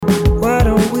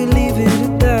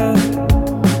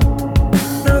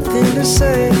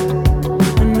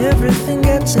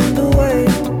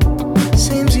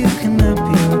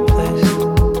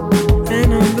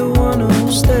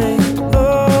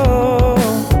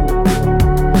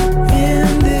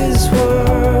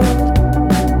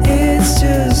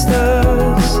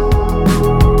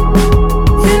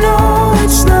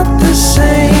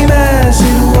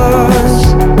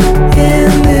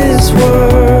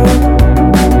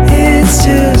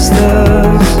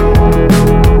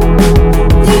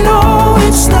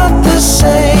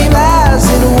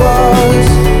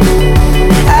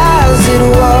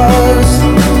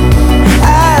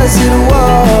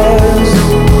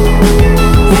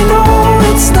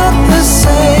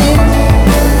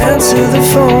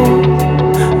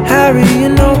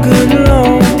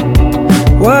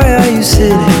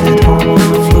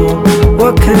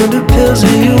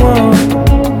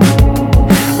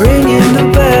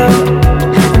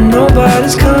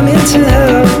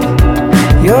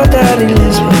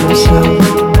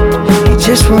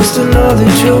must have know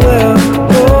that you're well.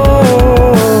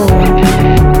 Oh,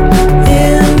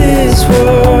 in this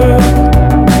world,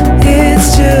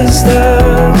 it's just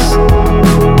us.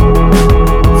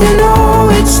 You know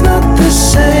it's not the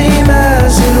same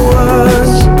as it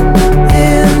was.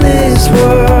 In this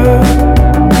world,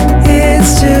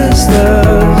 it's just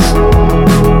us.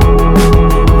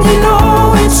 You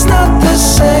know it's not the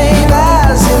same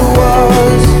as it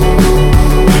was.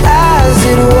 As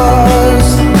it was.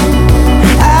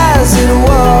 As it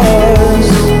was.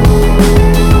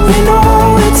 You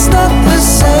know it's not the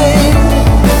same.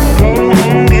 Go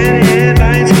home, get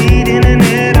headlines, feed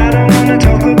internet. I don't wanna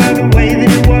talk about the way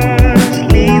that it was.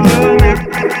 Leave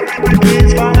the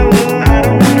kids follow her. I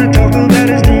don't wanna talk about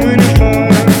us doing it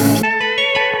first.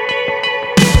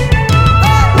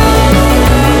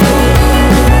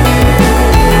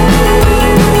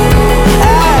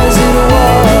 As it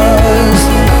was.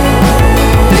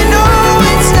 You know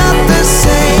it's not the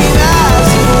same as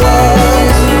it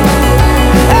was.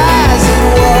 As it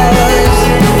was.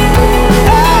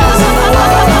 As it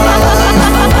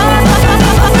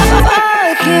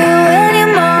Fuck you, any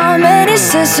mom, any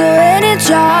sister, any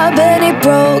job, any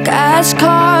broke ass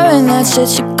car, and that's what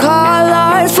you call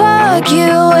art. Fuck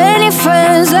you, any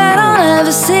friends that I'll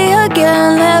never see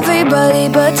again. Everybody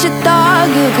but your dog,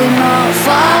 you can all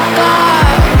fuck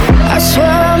off. I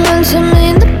swear I meant to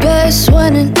mean the best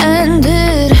when it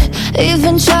ended.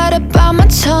 Even tried to bite my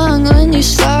tongue when you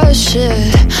started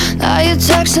shit. Now you're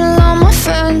texting all my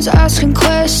friends, asking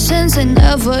questions. They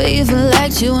never even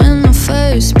liked you in the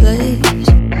first place.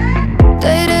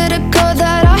 Dated a girl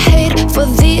that I hate for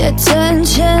the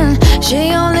attention.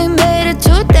 She only made it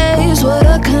 2 days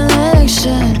with a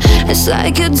connection. It's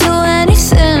like you'd do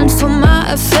anything for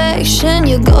my affection.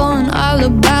 You're going all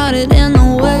about it in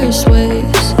the worst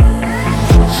ways.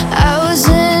 I was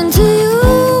into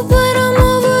you, but I'm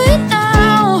over it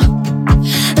now.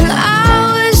 And I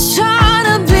was trying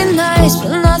to be nice,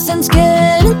 but nothing's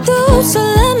getting through. So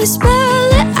let me spell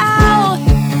it out.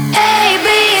 A, B,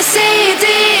 C, D,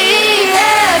 E,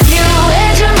 F. You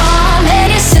and your mom and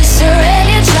your sister and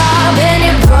your job and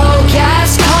your broke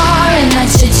ass car, and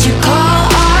that's what you call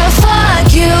art.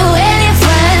 Fuck you and your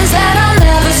friends that I'll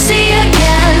never see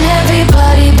again.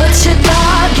 Everybody but your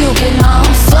dog, you can all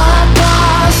fuck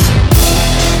off.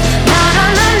 Na na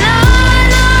na na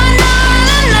na na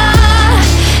na na.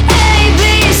 A, B,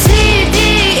 C, D,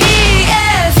 E,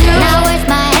 F. You. Not worth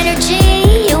my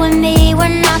energy, you and me,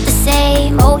 we're not the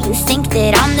same. Oh, you think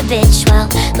that I'm the bitch? Well,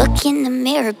 look in the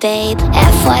mirror, babe.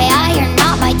 FYI, you're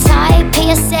not my type.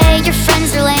 PSA, your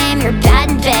friends are lame. You're bad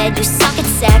in bed, you suck at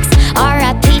sex.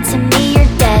 RIP to me,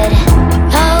 you're dead.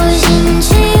 I was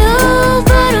into you,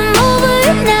 but I'm over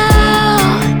it now.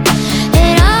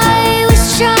 And I was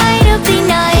trying to be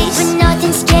nice, but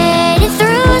nothing's getting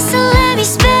through. So let me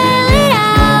spell it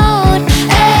out.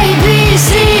 A, B, C,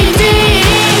 D,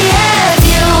 E, F.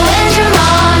 You and your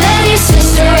mom and your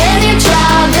sister and your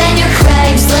job and your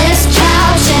Craigslist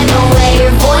couch and the way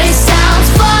your voice sounds.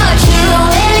 Fuck you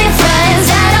and your friends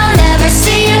that I'll never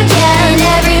see again.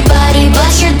 Everybody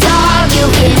but your dog, you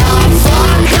can all fuck.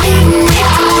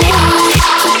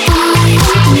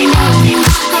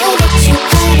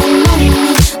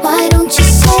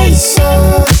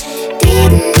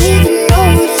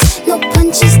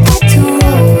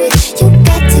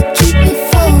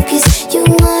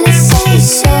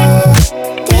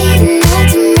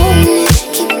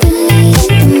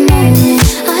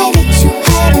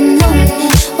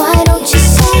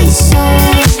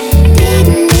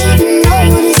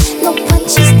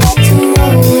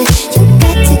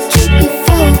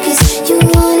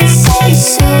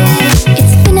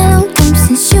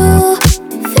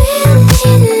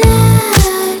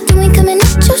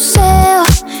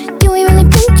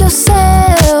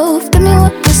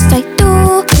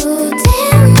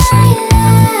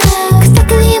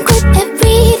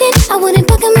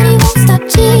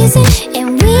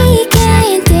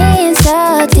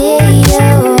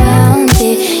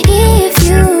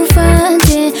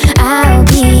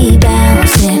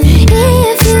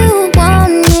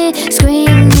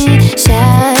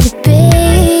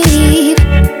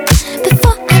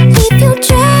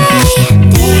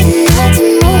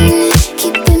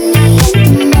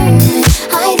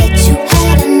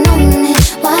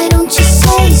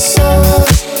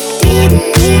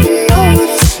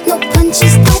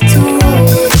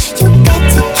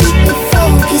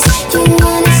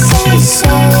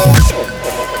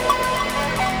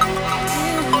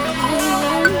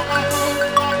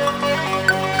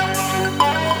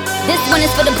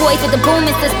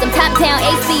 Uptown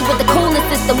AC with the cooling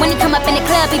system. When he come up in the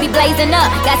club, he be blazing up.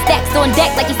 Got stacks on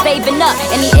deck like he's saving up.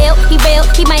 And he ill, he real,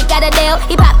 he might got a deal.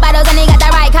 He pop bottles and he got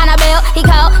the right kind of bill. He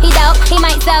cold, he dope, he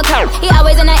might sell coke. He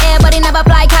always in the air, but he never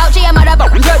fly couch. He a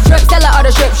motherfucker, drip drip, seller or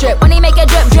the strip strip. When he make a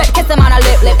drip drip, kiss him on a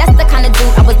lip lip. That's the kind of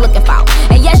dude I was looking for.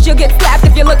 And yes, you'll get slapped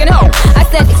if you're looking home. I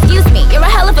said, excuse me, you're a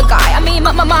hell of a guy. I mean,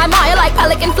 my, you're like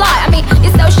pelican fly. I mean,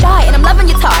 you're so shy and I'm loving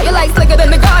your tie. You're like slicker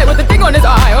than the guy with the thing on his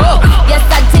eye. Oh. Yes,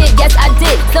 I did, yes, I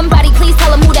did. Somebody please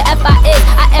tell him who the F I is.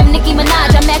 I am Nicki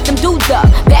Minaj, I mack them dudes up.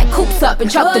 Back coops up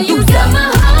and chop the dudes up. You got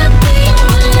my heartbeat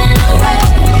running away.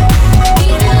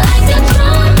 Beating like a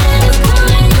drum and it's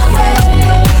coming your way.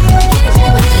 Can't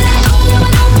you hear that? Boom,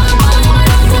 boom, boom, boom,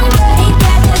 boom, boom. He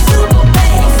got that super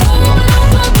bass. Boom,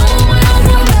 boom, boom, boom, boom,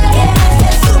 boom. Yeah,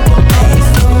 that super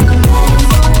bass.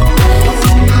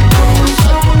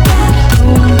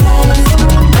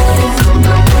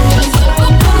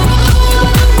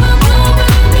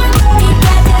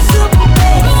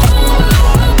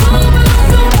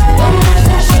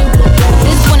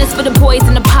 For the boys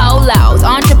in the polos,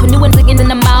 entrepreneurs and in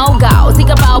the mogos. He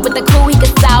can roll with the crew, he can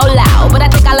so loud. But I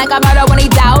think I like him better when he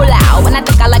down loud. And I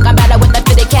think I like him better with the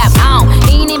fitted cap on.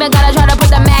 He ain't even gotta try to put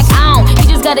the Mac on. He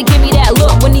just gotta give me that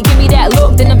look. When he give me that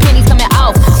look, then the pennies coming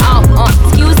off.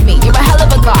 Excuse me, you're a hell of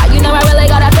a guy. You know I really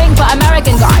got a thing for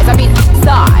American guys. I mean,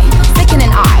 sigh, sickening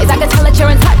eyes. I can tell that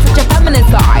you're in touch with your feminine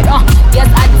side.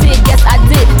 Yes I did, yes I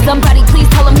did. Somebody please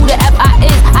tell him who the F I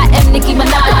is. I am Nicki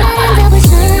Minaj.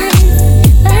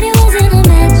 But it wasn't a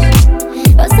match.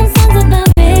 Wrote some songs about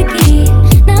Ricky.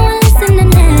 Now I listen to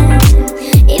that.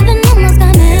 Even almost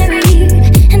got married.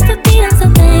 And for me I'm so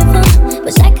thankful.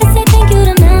 Wish I could say thank you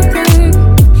to Malcolm,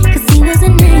 'cause he was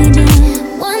an angel.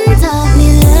 One taught me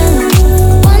love,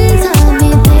 one taught me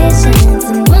patience,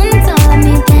 and one taught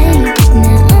me pain.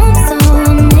 Now I'm so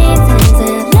amazing to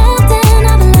have loved and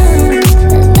I've learned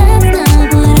that that's not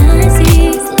what I see.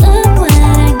 So look what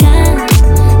I got.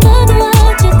 Look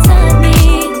what you taught me.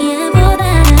 Yeah, for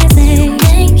that I say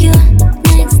thank you.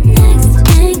 Next,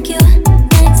 thank you.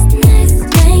 Next,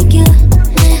 thank you.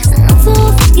 I'm so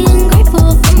fucking grateful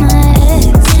for my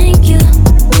ex. Thank you.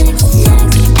 Next,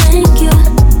 thank you.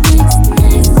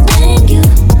 Next, thank you.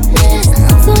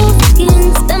 I'm so fucking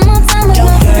spend more time with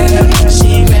my friends. I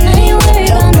ain't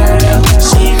worried about nothing.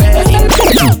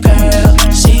 Yo girl,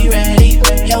 she ready.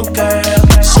 Yo girl,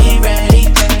 she ready.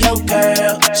 Yo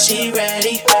girl, she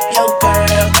ready. Yo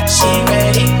girl, she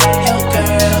ready. Yo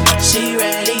girl, she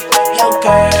ready. Yo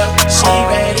girl, she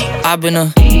ready. I've been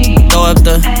throw up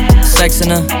the sex in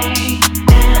her.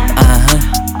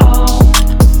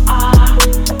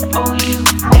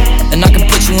 And I can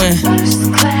put you in.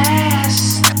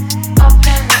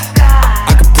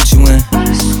 I can put you in.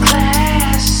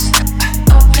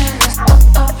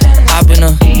 I've been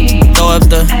throw up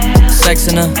the sex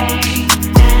in her.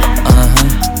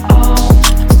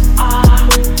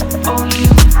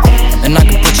 And I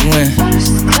can put you in.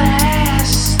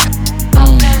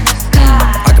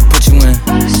 I can put you in.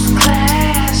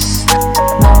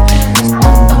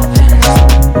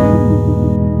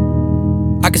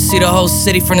 I can see the whole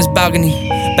city from this balcony.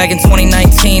 Back in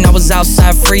 2019, I was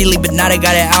outside freely, but now they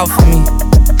got it out for me.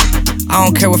 I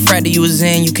don't care what frat that you was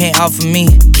in, you can't out for me.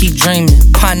 Keep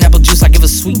dreaming, pineapple juice, I give a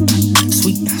sweet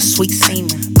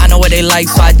semen. I know what they like,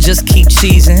 so I just keep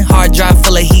cheesing. Hard drive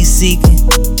full of heat seeking.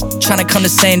 Tryna come the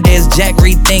same day as Jack,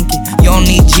 rethinking. You don't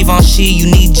need Givenchy, you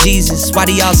need Jesus. Why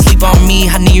do y'all sleep on me?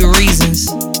 I need reasons.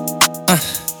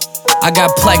 I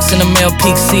got Plex in the mail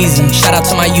peak season. Shout out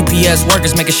to my UPS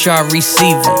workers, making sure I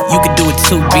receive it. You can do it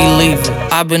too, believe it.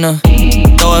 I've been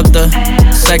throw up the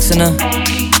sex in her.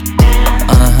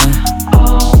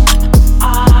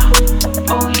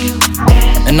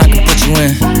 And I can put you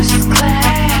in.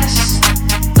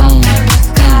 I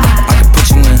can put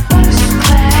you in.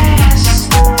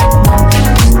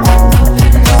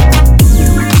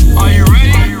 Are you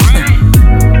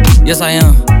ready? Yes, I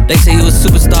am. They say you a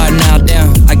superstar now,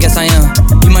 damn. I guess I am.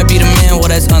 You might be the man, well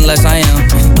that's unless I am.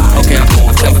 Okay.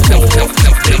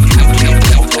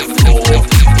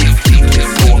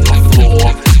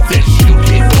 Then you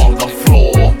get on the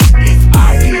floor. If I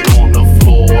get on the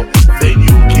floor, then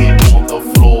you get on the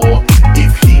floor.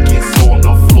 If he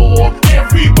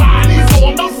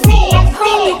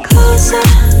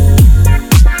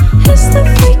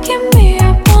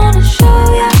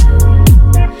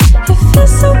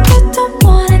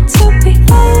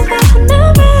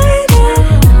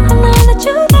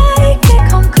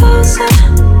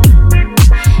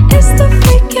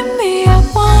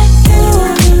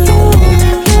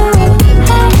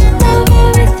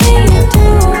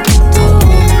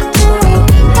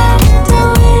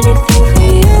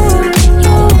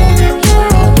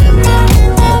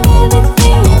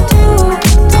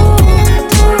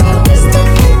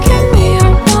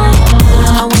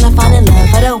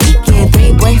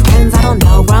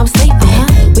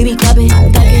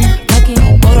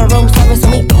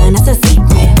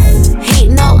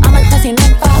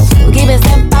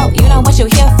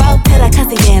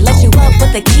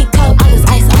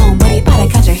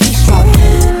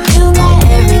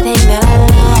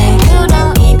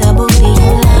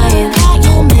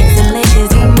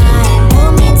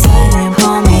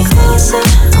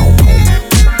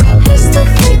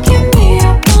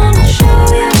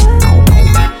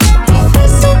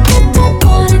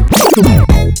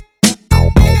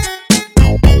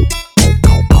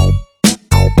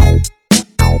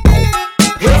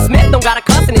don't gotta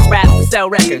cuss in his raps to sell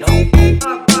records.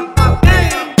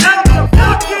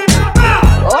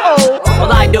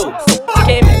 Well, I do, so fuck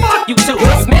him and fuck you too.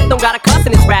 Will Smith don't gotta cuss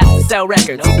in his raps to sell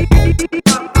records.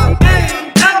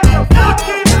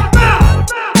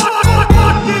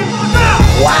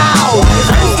 Wow!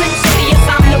 I'm Slim Shady, yes,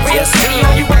 I'm the real Shady.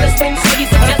 All you other Slim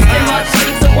Shadys are just them mud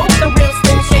Shadys. So won't the real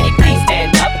Slim Shady please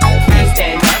stand up? Please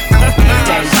stand up, please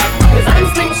stand up. Cause I'm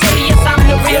Slim Shady, yes, I'm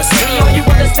the real Shady. All you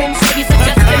other Slim Shadys are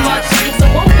just them mud Shadys. So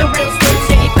won't the real Slim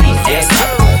Shady please stand up?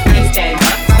 Please stand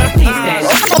up, please stand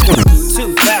up.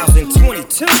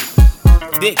 2022,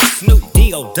 Big Snoop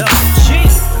D.O. Double G.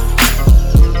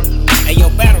 Hey yo,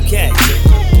 Battle Cat,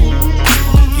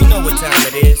 you know what time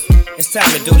it is. It's time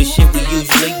to do the shit we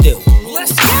usually do.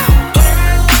 Let's go!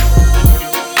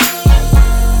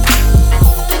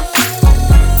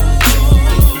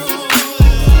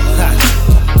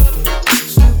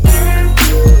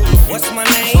 What's my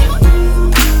name?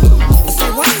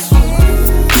 Say what?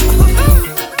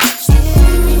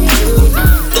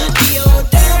 The D.O.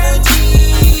 Double G.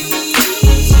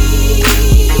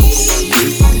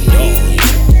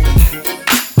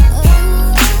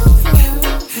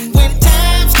 When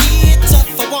times get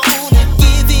tough, I wanna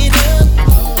give it up,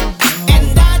 and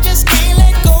I just can't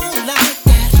let go like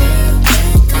that.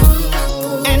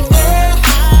 And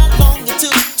how long it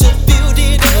took to build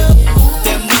it up.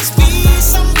 There must be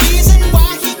some reason why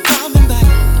he coming back.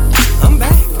 I'm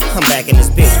back in this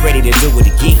bitch, ready to do it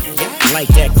again. Like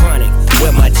that chronic,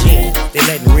 where my gin. They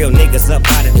letting real niggas up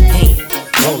out of the pen.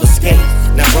 Roller skate,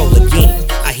 now roll again.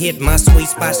 I hit my sweet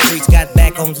spot, streets got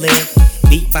back on lead.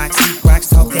 Beatbox, heat rocks,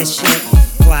 talk that shit.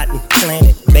 Plotting,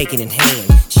 planning, baking in hand.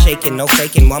 Shaking, no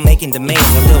faking while making demands.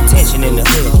 A little tension in the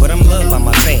hood, but I'm loved by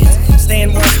my fans.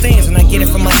 Stand where I stand and I get it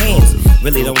from my hands.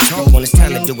 Really don't talk when it's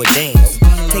time to do a dance.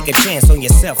 Take a chance on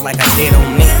yourself like I did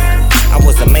on me. I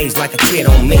was amazed like a kid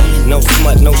on me. No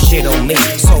smut, no shit on me.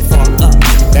 So far up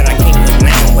that I can't look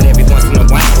now. But every once in a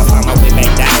while I find my way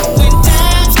back down. When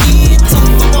times get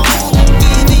tough, I wanna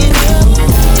give it up,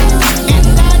 and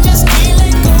I just can't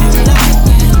let go like that.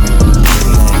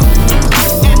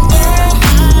 And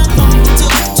how long it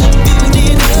took to build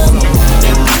it up.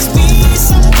 There must be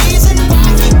some reason why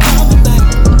he coming back.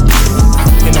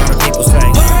 You know what people say?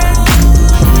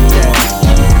 Yeah,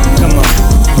 come on.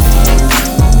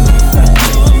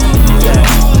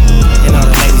 Yeah, and all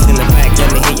the ladies in the back, let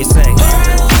me hear you sing.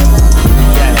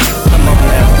 Yeah, come on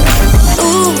now.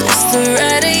 Ooh, it's the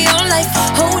ride of your life.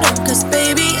 Hold on, cause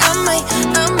baby, I might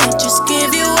just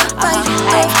give you a bite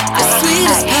of the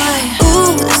sweetest pie.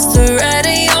 Ooh, it's the ride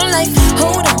of your life.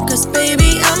 Hold on, cause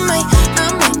baby, I might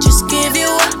just give you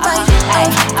a bite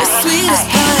of the sweetest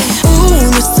pie.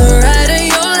 Ooh, it's the ride of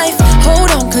your life.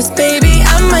 Hold on, cause baby,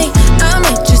 I might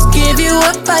just give you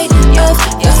a bite of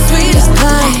the sweetest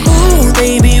pie. Ooh,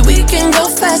 baby, we can go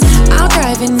fast. I'll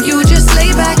drive and you just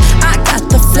lay back. I got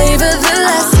the flavor, the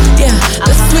last, yeah,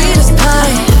 the sweetest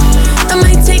pie. I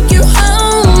might take you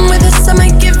home with us. I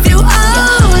might give you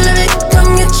all of it.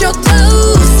 Come get your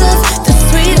dose of the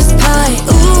sweetest pie.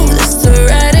 Ooh, it's the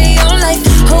ride of your life.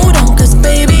 Hold on, cause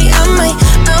baby, I might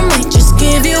just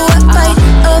give you a bite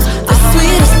of the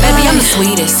sweetest pie. Baby, I'm the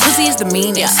sweetest. Pussy is the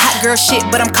meanest. Hot girl shit,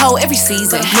 but I'm cold every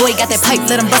season. Know he got that pipe,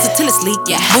 let him bust it till it's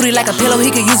leaking. Booty like a pillow,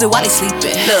 he could use it while he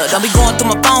sleeping. Look, don't be going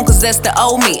through my phone, cause that's the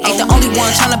old me. Ain't the only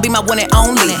one tryna be my one and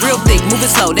only. Real thick,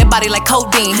 moving slow, that body like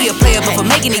codeine. He a player, but for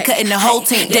making it, cutting the whole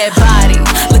team. That body,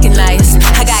 looking nice.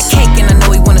 I got cake and I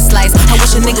know he wanna slice. I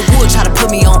wish a nigga would try to put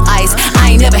me on ice.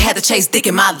 I ain't never had to chase dick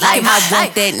in my life. I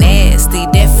want that nasty,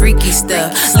 that freaky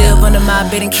stuff. Live under my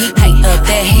bed and keep me up.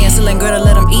 That Hansel and Gretel,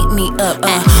 let him eat me up.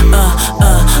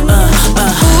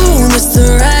 Ooh, it's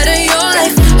the ride of your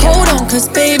life. Hold on, cause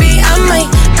baby, I might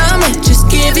just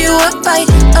give you a bite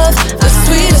of the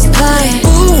sweetest pie.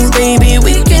 Ooh, baby,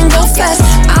 we can go fast.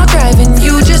 I'll drive and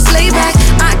you just lay back.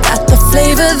 I got the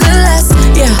flavor, the last,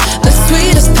 yeah, the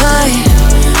sweetest pie.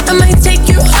 I might take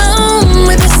you home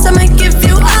with us. I might give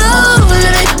you all of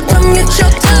it. Come get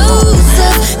your dose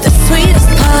of the sweetest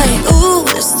pie. Ooh,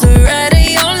 it's the ride of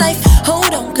your life.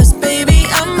 Hold on, cause baby,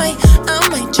 I might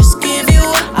just give you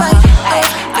a bite of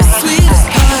the sweetest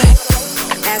pie.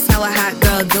 That's how a hot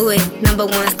girl do it. Number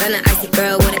one stunner, icy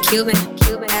girl with a Cuban.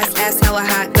 That's how a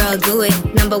hot girl do it.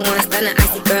 Number one stunner,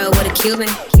 icy girl with a Cuban.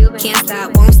 Can't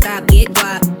stop, won't stop, get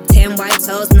guap. 10 white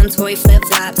toes and them Tory flip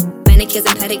flops. Man, manicures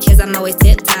and pedicures, I'm always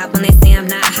tip top. When they say I'm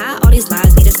not hot, all these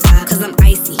lies need to stop. Cause I'm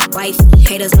icy, wifey,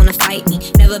 haters wanna fight me.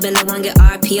 Never been the one get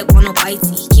RP up on a white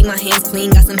tee. Keep my hands clean,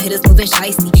 got some hitters moving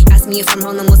shicey. Ask me if I'm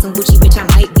rolling with some Gucci, bitch, I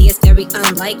might be. It's very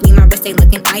unlikely, my wrist ain't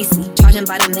looking icy. Charging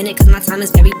by the minute, cause my time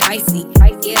is very pricey.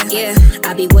 Yeah,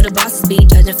 I be where the bosses be.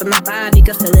 Judging from my vibe, you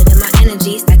can feel it in my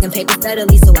energy. Stacking paper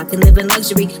steadily so I can live in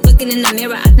luxury. Looking in the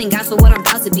mirror, I thank God for what I'm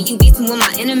about to be. You beating with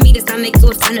my enemy, this I make to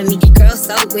a friend of me. Girl,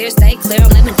 so weird, stay clear,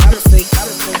 I'm living drama free.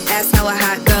 Ask how a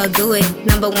hot girl do it.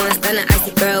 Number one, stunning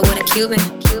icy girl with a Cuban.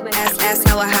 Ask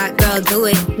how a hot girl do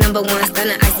it. Number one,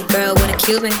 stunning icy girl with a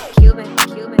Cuban.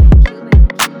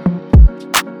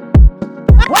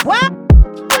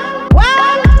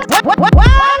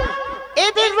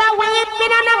 It is a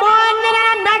weeping in the morning and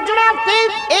a natural thing.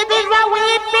 It is a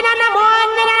weeping in the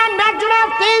morning and a natural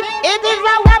thing. It is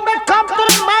a when we come to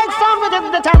the mic sound within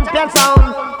the champion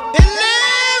sound.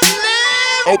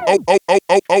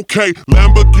 Okay,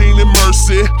 Lamborghini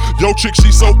Mercy. Yo, chick,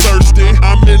 she so thirsty.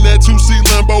 I'm in that 2C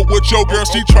Lambo with your girl,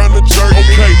 she tryna jerk.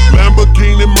 Okay,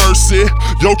 Lamborghini Mercy.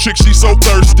 Yo, chick, she so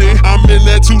thirsty. I'm in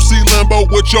that 2C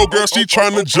Lambo with your girl, she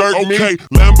tryna jerk me. Okay,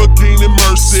 Lamborghini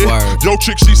Mercy. Yo,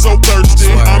 chick, she so thirsty.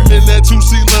 I'm in that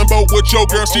 2C Lambo with your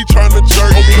girl, she tryna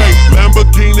jerk. Okay,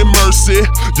 Lamborghini Mercy.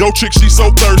 Yo, chick, she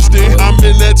so thirsty. I'm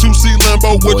in that 2C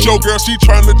Lambo with your girl, she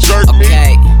tryna jerk me.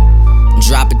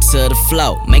 Drop it to the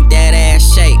floor, make that ass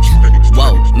shake.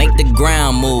 Whoa, make the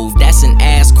ground move, that's an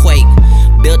ass quake.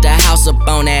 Built a house up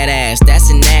on that ass, that's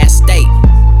an ass state.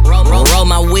 Roll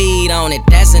my weed on it,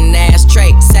 that's an ass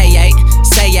trait. Say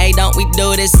yay, don't we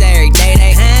do this every day?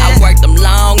 I worked them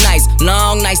long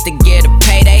nights to get a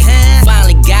payday.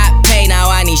 Finally got paid, now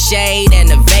I need shade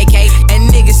and a vacate. And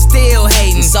niggas still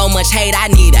hating, so much hate, I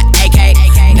need a AK.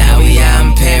 Now we out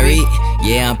in Perry,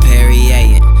 yeah, I'm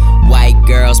Perrier. White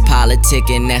girls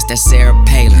politicking, that's that Sarah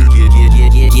Palin.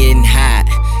 Getting hot,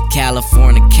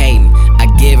 Californicating.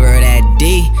 I give her that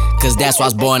D, cause that's why I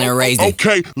was born and raised in.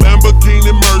 Okay,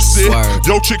 Lamborghini Mercy.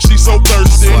 Yo, chick, she so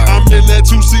thirsty. I'm in that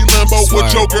 2C Lambo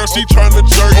with your girl, she tryna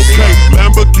jerk. Okay,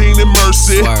 Lamborghini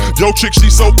Mercy. Yo, chick, she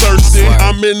so thirsty.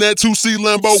 I'm in that 2C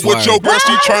Lambo with your girl,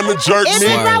 she tryna jerk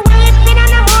me.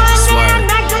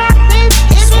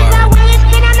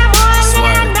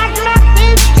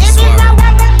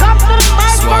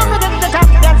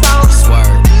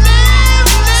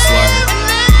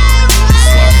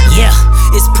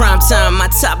 It's prime time, my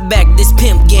top back, this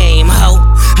pimp game, ho.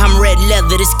 I'm red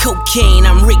leather, this cocaine,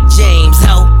 I'm Rick James,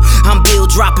 ho. I'm Bill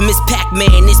dropping, Miss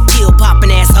Pac-Man, this pill popping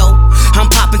ass, ho.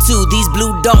 I'm popping too, these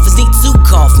blue dolphins need 2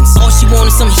 coffins. All she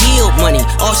wanted some healed money,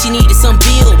 all she needed some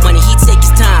bill money. He take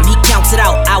his time, he counts it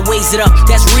out, I weighs it up,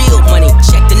 that's real money.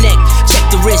 Check the neck, check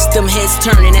the wrist, them heads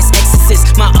turning, that's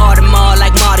exorcist. My Audemars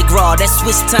like Mardi Gras, that's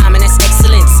Swiss time and that's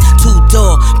excellence.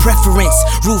 2-door preference,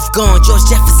 roof gone, George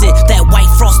Jefferson. That white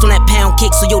frost on that pound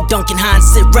cake, so your Duncan Hines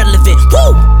sit relevant.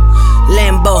 Woo!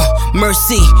 Lambo,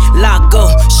 Mercy, Lago,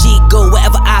 she go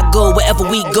wherever I go, wherever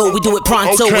we go, we do it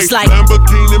pronto. Okay, it's like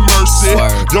Lamborghini Mercy.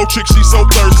 Yo, chick, she so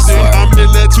thirsty. I'm in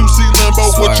that 2C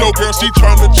Lambo with your girl, she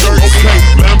tryna jerk. Okay,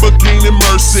 Lamborghini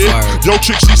Mercy. Yo,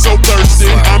 chick, she so thirsty.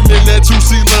 I'm in that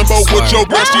 2C Lambo with your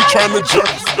girl, she tryna jerk.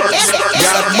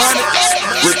 Got money,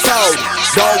 retarded.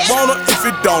 Don't want her if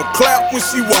it don't clap when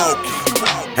she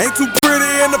walkin'. Ain't too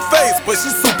pretty in the face, but she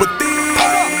super thick.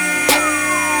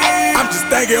 I'm just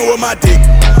thinking with my dick.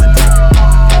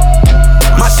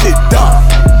 My shit done.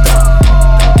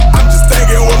 I'm just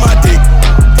thinking with my dick.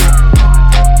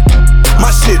 My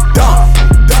shit done.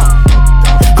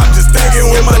 I'm just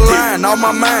thinking with my line on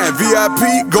my mind.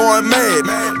 VIP going mad.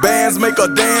 Bands make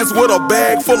her dance with a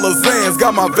bag full of Zans.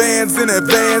 Got my Vans in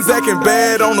advance, acting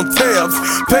bad on them tabs.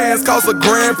 Pants cost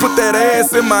 $1,000, put that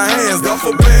ass in my hands.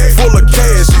 Duffel bag full of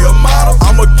cash, she a model.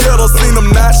 I'm a killer, seen them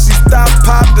not. She stopped,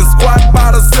 popped, and squat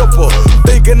by the zipper.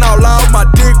 Thinking out loud, my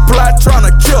dick plot,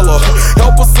 tryna kill her.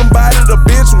 Help her somebody, the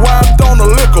bitch wiped on the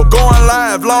liquor. Going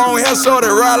live, long hair, shorty,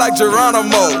 ride like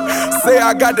Geronimo. Say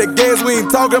I got the gas, we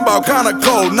ain't talking about kinda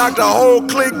cold. Knock the whole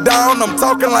clique down, I'm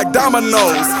talking like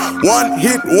dominoes. One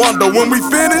hit wonder, when we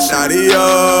finish, adios.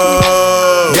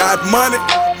 Got money,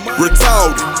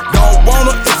 retarded. Don't want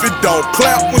her if it don't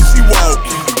clap when she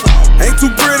walkin'. Ain't too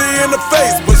pretty in the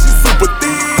face, but she super thick.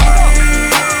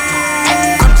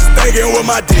 I'm just thinking with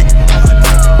my dick.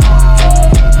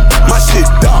 My shit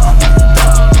done.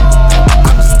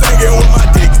 I'm just thinking with my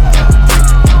dick.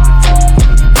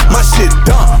 My shit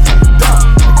done.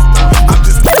 I'm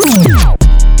just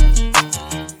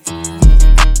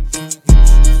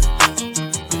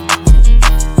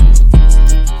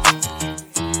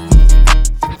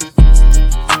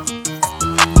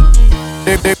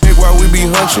While we be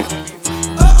hunching,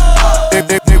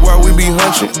 while where we be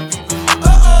hunching.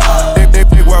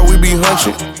 Dig where we be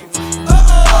hunching.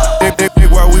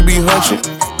 Dig where we be hunching.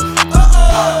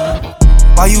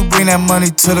 Why you bring that money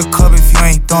to the club if you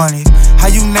ain't throwing it? How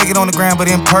you naked on the ground but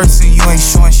in person you ain't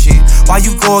showing shit? Why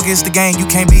you go against the gang, you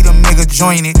can't be them nigga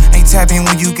join it? Ain't tapping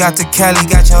when you got to Cali,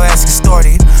 got your ass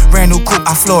extorted. Brand new coupe,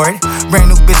 I floor it. Brand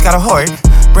new bitch, got a hoard.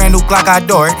 Brand new Glock, I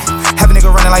adore it. Have a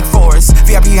nigga running like Forrest.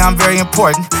 VIP, I'm very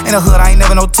important. In the hood, I ain't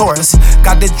never no tourist.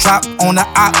 Got the drop on the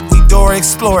op, we door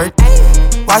explored.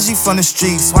 YG from the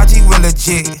streets, YG real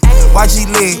legit. YG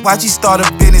lit, YG start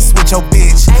a business with your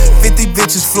bitch. 50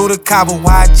 bitches flew to Cabo,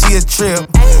 YG a trip.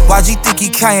 YG think he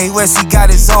Kanye West, he got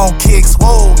his own kicks.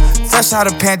 Whoa, fresh out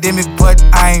of pandemic, but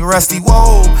I ain't rusty.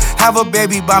 Whoa, have a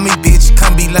baby by me, bitch,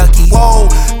 come be lucky. Whoa,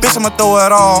 bitch, I'ma throw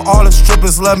it all the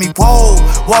strippers love me. Whoa,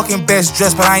 walking best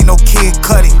dressed, but I ain't no Kid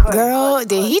Cudi. Girl,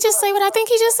 did he just say what I think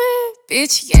he just said?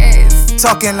 Bitch, yes.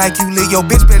 Talking like you lit, yo,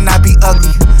 bitch better not be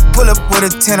ugly. Pull up with a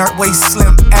tenor, waist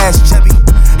slim, ass chubby.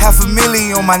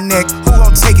 $500,000 on my neck, who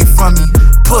gon' take it from me?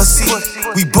 Pussy,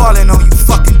 we ballin' on you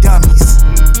fucking dummies.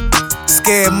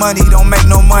 Scared money don't make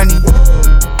no money.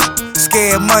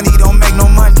 Scared money don't make no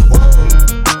money.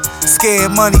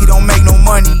 Scared money don't make no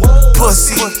money.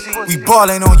 Pussy, we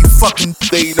ballin' on you fucking.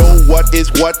 They know what is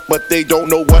what, but they don't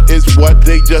know what is what.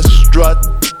 They just strut.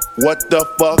 What the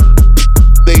fuck?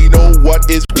 They know what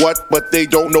is what, but they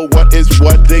don't know what is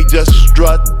what. They just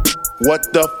strut.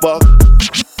 What the fuck?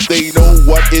 They know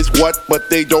what is what, but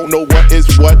they don't know what is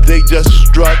what. They just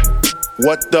strut.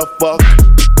 What the fuck?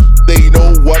 They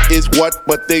know what is what,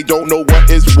 but they don't know what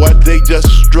is what. They just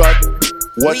strut.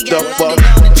 What the fuck?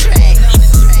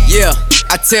 Yeah,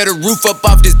 I tear the roof up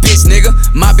off this bitch, nigga.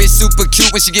 My bitch super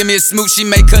cute, when she give me a smooch, she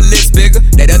make her lips bigger.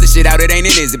 That other shit out, it ain't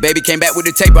in it. The baby came back with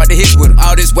the tape, brought the hits with him.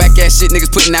 All this whack ass shit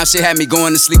niggas putting out shit had me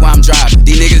going to sleep while I'm driving.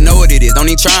 These niggas know what it is, don't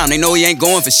even try him. They know he ain't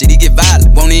going for shit, he get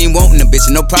violent. Won't even wantin' a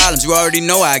bitch, and no problems. You already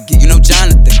know how I get, you know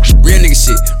Jonathan. Real nigga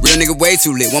shit, real nigga way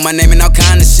too lit. Want my name and all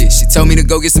kind of shit. She told me to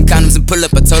go get some condoms and pull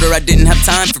up. I told her I didn't have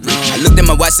time for it. I looked at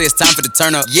my watch, say it's time for the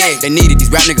turn up. Yeah, they need it, these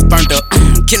rap niggas burnt up.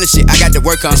 Killing shit, I got to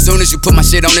work on. As soon as you put my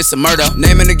shit on, it's a murder.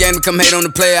 Name in the game to come hate on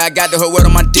the player, I got the whole word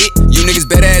on my dick. You niggas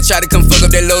better ass try to come fuck up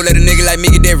that low, let a nigga like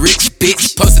me get that rich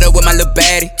bitch. Posted up with my little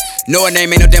baddie. Know her name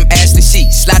ain't no damn Ashley. She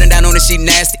sliding down on it, she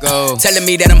nasty. Telling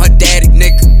me that I'm her daddy,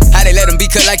 nigga. How they let him be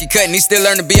cut like he cut and he still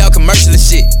learn to be all commercial and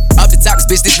shit. Off the top,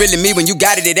 bitch, this really me. When you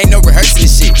got it, it ain't no rehearsing and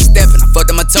shit. Steppin', I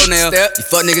fucked up my toenail. You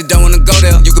fuck niggas don't wanna go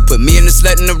there. You could put me and the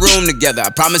slut in the room together.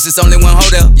 I promise it's only one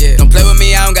hotel. Yeah. Don't play with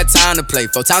me, I don't got time to play.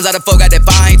 4 times out of 4 got that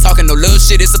fire. I ain't talking no little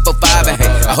shit, it's a 4-5 and hey,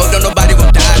 I hope don't nobody won't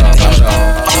die today.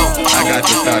 I got to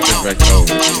start this record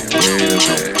over again. Wait a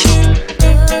minute.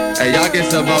 Hey, y'all get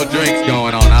some more drinks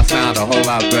going on. I sound a whole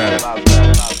lot better.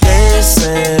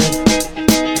 Listen,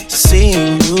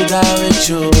 seeing you got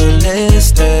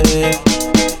ritualistic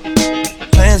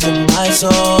plans in my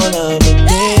soul of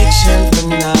addiction for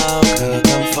now, 'cause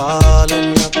I'm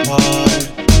falling apart.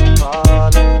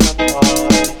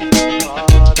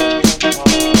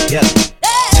 Yeah.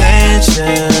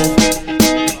 Tension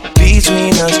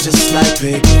between us just like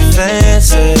big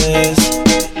fences.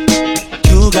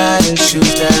 You got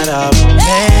issues that I won't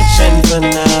mention for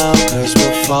now, 'cause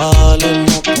we're falling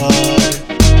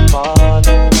apart.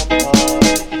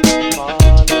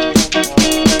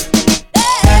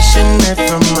 Passionate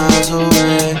from miles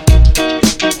away,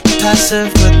 passive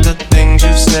with the things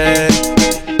you say,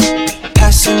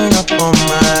 passing up on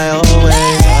my old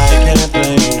ways. I can't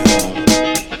blame you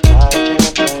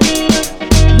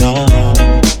now. No.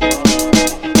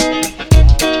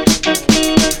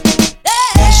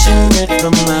 Passionate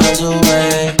from miles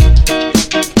away,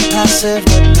 passive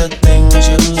with the things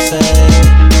you say,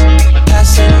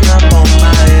 passing up on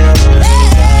my old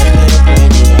ways. I can't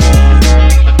blame you now.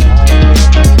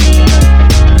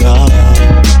 No.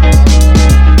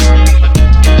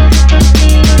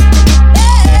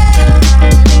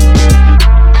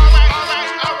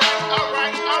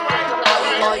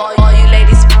 All you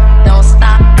ladies, don't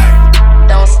stop,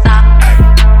 don't stop,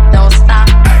 don't stop.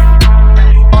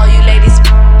 All you ladies,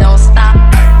 don't stop,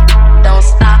 don't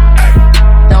stop,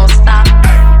 don't stop.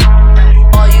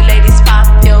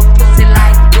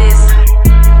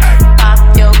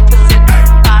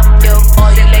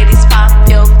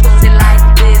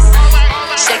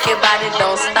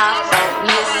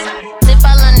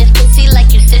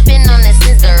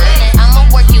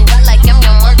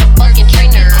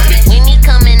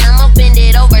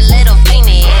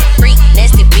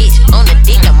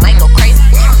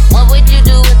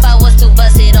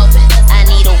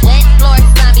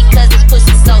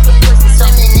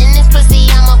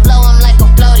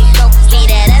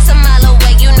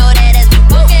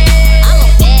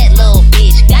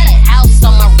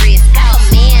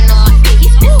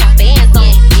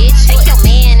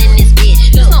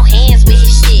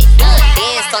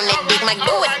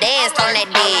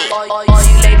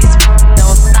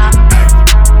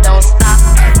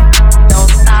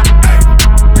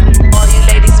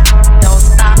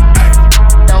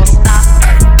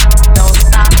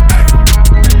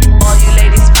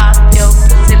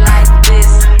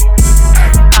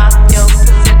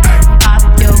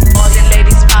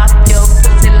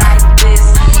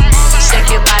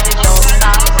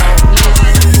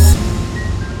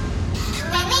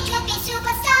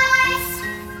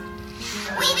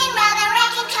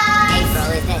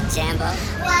 Jambo.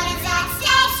 What is at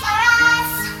stake for us?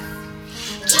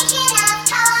 Kicking up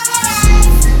toes and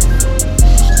us.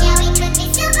 Yeah, we could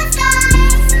be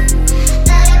superstars,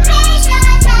 but I'm pretty sure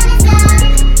our time is up.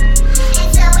 And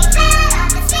so we fell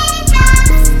off the spinning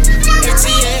tops.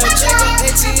 ATL,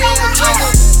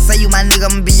 check. Say you my nigga,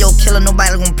 I'ma be your killer.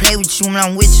 Nobody gon' play with you when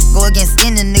I'm with you. Go against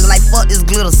any nigga like fuck this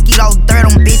glitter. Skeet all dirt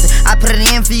on bitches. I put it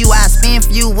in for you, I spin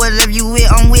for you. Whatever you with,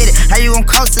 I'm with it. How you gon'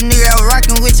 cross a nigga out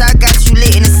rockin' with you? I got you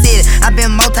lit in the city. I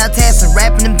been multitasking,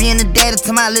 rapping and being the daddy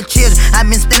to my little children. I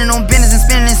been spinning on business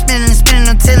and spinning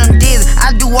until I'm dizzy.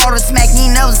 I do all the smack, you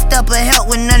ain't never step or help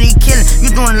with none of you killing. You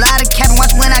doing a lot of capping,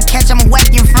 watch when I catch, I'ma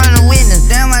whack you in front of the witness.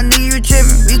 Damn, my nigga, you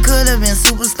trippin'. We could've been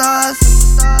superstars.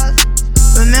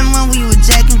 Remember when we were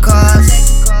jacking cars?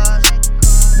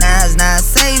 Now it's not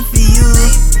safe for you.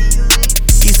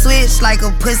 You switch like a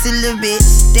pussy little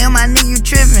bitch. Damn, my nigga, you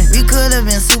trippin'. We could've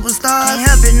been superstars. Can't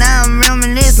help it, now I'm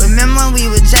reminiscing. Remember when we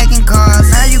were jacking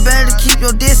cars? Now you better keep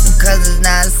your distance, cause it's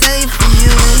not safe for you.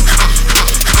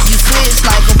 You switch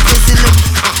like a pussy little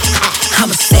bitch. I'm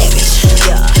a savage,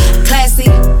 yeah. Classy,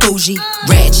 bougie,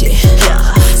 ratchet,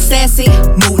 yeah. Sassy,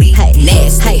 moody,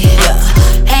 nasty, yeah.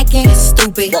 Acting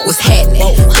stupid, what's happening?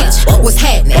 Bitch, what's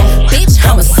happening? Bitch,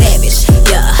 I'm a savage,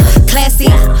 yeah. Classy,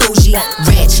 bougie,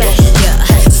 ratchet, yeah.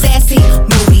 Sassy,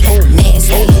 moody,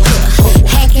 nasty,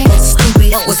 yeah. Acting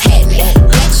stupid, what's happening?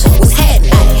 Bitch, what's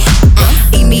happening?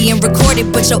 Eat me and record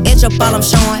it, but your edge up all I'm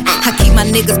showing. I keep my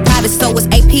niggas private, so it's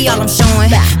AP all I'm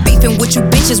showing. Beefing with you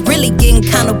bitches really getting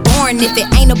kinda boring. If it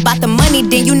ain't about the money,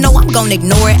 then you know I'm gon'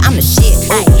 ignore it. I'm the shit.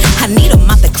 Ay, I need a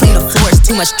mop to clean the floor. It's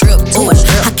too much drip. Ooh,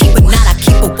 I keep a knot, I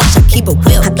keep a watch, I keep a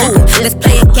whip. Ooh, let's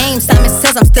play a game. Simon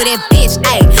says I'm still that bitch.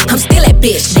 Ay, I'm still that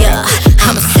bitch. Yeah,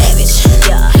 I'm a savage.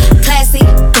 Yeah, classy,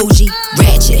 bougie,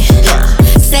 ratchet. Yeah,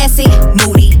 sassy,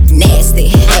 moody, nasty.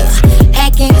 Yeah,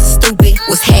 acting stupid.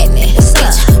 What's happening?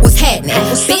 Bitch, what's happening?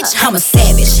 Bitch, I'm a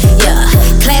savage. Yeah,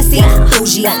 classy,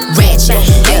 bougie, ratchet.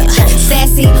 Yeah,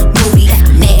 sassy, moody,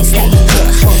 nasty.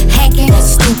 Yeah, hacking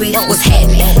stupid. What's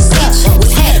happening? Bitch,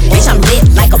 what's happening? Bitch, I'm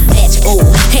lit like a match. Ooh,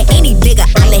 and any nigga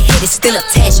I let hit is still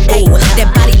attached. Ooh,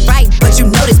 that body right, but you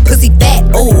know this pussy fat.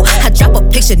 Ooh, I drop a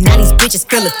picture, now these bitches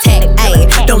feel attacked. Ayy,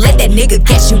 don't let that nigga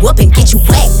gas you up and get you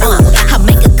whacked. I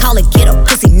make a call and get a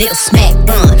pussy nigga smack.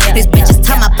 This bitch is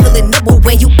time I pull it up,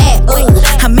 where you at? Ooh,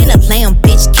 I'm in a lamb,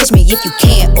 bitch, catch me if you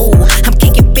can. Ooh, I'm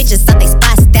kicking bitches out they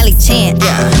spots, Dally Chan.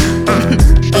 Yeah,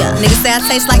 yeah. Niggas say I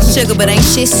taste like sugar, but ain't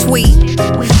shit sweet.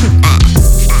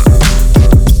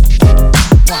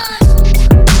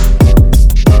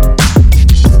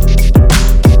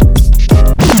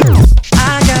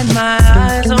 I got my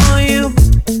eyes on you.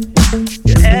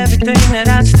 You're everything that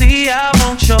I see. I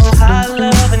want your high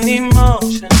love and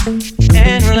emotion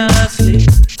endlessly.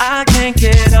 I can't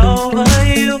get over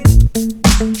you.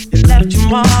 You left your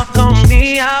mark on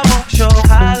me. I want your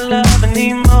high love and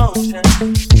emotion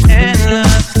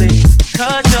endlessly.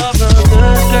 'Cause you're a good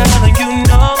girl and you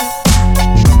know.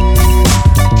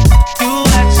 You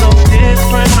act so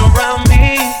different around me.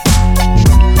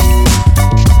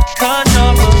 'Cause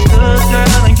you're a good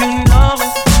girl and you know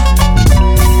it.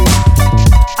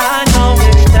 I know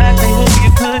exactly who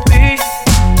you could be.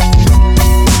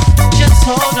 Just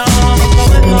hold on, we're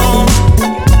going home.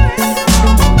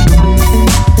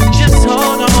 Just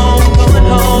hold on, we're going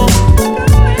home.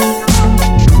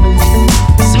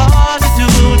 It's hard to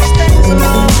do these things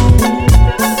alone.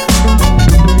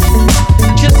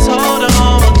 Just hold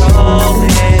on, we're going.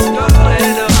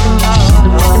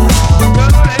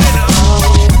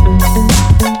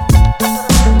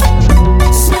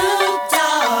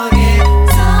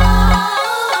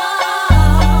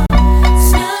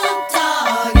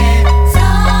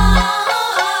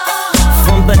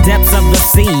 From the depths of the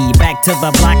sea, back to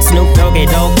the block, Snoop Doggy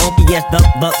Dogg, funky yes, the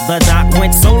doc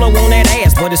went solo on that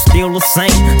ass, but it's still the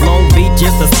same. Long Beach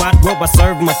is the spot where I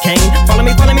serve McCain. Follow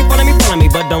me,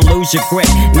 but don't lose your grip.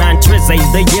 9 tris ain't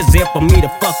the years there for me to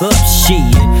fuck up shit.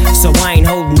 So I ain't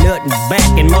holding nothing back,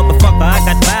 and motherfucker, I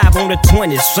got 5 on the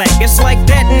 20 sack. It's like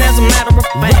that, and as a matter of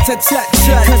fact,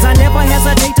 cause I never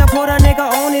hesitate to put a nigga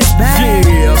on his back.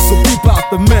 Yeah, so keep out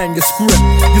the manuscript.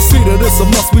 You see that it's a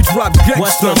must we drop gangsta shit.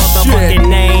 What's the motherfucking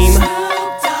name?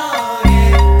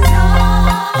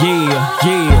 Yeah.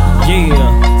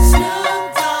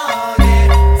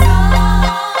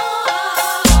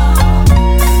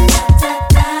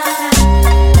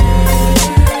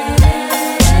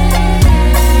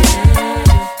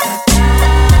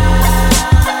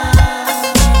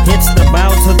 It's the bow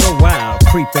to the wild,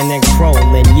 creeping and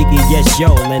crawling, Yiggy yes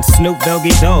yo, and Snoop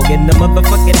Doggy Dogg in the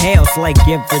motherfucking house like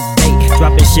every day.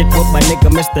 Dropping shit with my nigga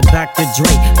Mr. Dr.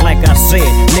 Dre. Like I said,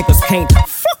 niggas can't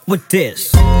fuck with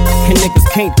this. And niggas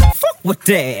can't fuck with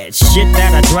that shit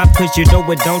that I drop, cause you know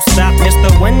it don't stop. Mr.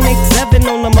 187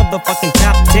 on the motherfucking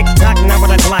top. Tick tock, now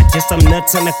with a Glock, just some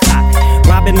nuts in the cock.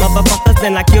 Robbing motherfuckers,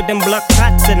 then I kill them blood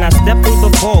cots. And I step through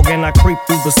the fog and I creep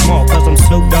through the small, cause I'm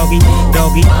Snoop Doggy,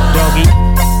 doggy, doggy.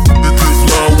 It gets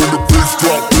loud when the bass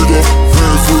drop, nigga.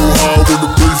 Hands real high when the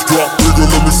bass drop, nigga.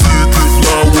 Let me see it get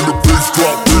loud when the bass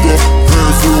drop, nigga.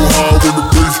 Hands real high when the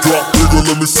bass drop, nigga.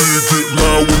 Let me see it get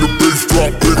loud when the bass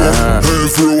drop, nigga.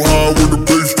 Hands real high when the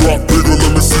bass drop, nigga.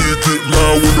 Let me see it get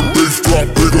loud when the bass drop,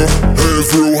 nigga. Hands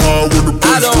real high when the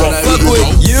bass drop, nigga. I don't fuck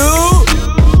with you.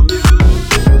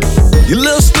 You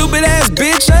little stupid ass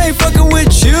bitch, I ain't fucking with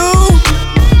you.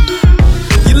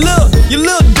 You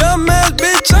little dumb ass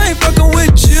bitch, I ain't fucking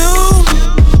with you.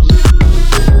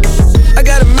 I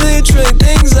got a million trillion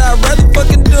things I'd rather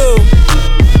fucking do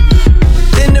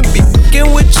than to be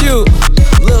fucking with you.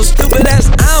 Little stupid ass,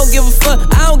 I don't give a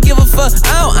fuck, I don't give a fuck,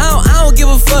 I don't give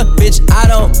a fuck, bitch. I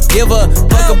don't give a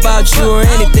fuck about you or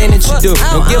anything that you do.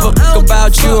 Don't give a fuck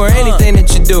about you or anything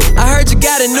that you do. I heard you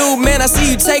got a new man, I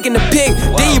see you taking the pic.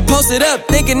 Then you post it up,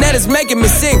 thinking that it's making me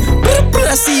sick.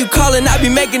 I see you calling, I be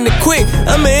making it quick.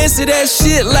 I'ma answer that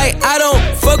shit like I don't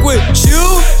fuck with you.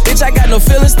 Bitch, I got no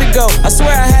feelings to go. I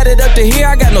swear I had it up to here,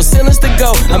 I got no ceilings to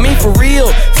go. I mean for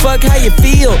real, fuck how you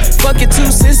feel. Fuck it 2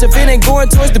 cents if it ain't going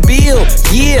towards the bill.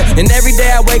 Yeah, and every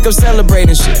day I wake up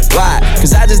celebrating shit. Why?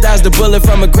 Cause I just dodged a bullet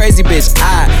from a crazy bitch.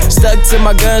 I stuck to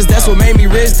my guns, that's what made me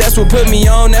rich. That's what put me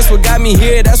on, that's what got me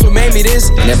here. That's what made me this.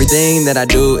 And everything that I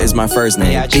do is my first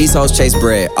name. These hoes chase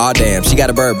bread, aw damn, she got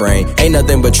a bird brain. Ain't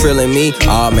nothing but trilling me,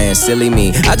 aw man, silly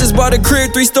me. I just bought a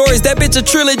crib, 3 stories, that bitch a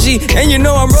trilogy. And you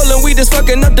know I'm rolling weed, just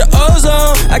fucking up the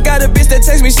ozone. I got a bitch that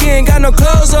text me, she ain't got no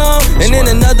clothes on. And then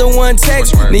another one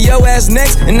text me, your ass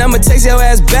next. And I'ma text your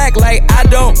ass back like I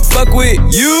don't fuck with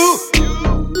you.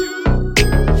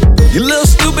 You little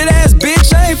stupid ass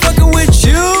bitch, I ain't fucking with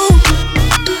you.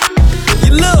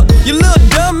 You little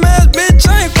dumb ass bitch,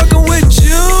 I ain't fucking with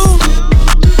you.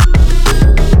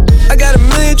 I got a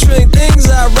million trillion things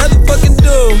I'd rather fucking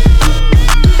do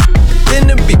than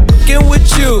to be fucking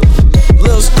with you.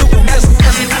 Little stupid ass.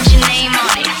 Come and put your name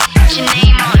on it. Put your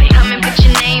name on it. Come and put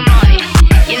your name on it.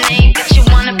 Your name that you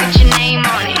wanna put your name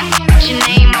on it. Put your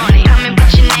name on it. Come and put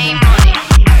your name on it.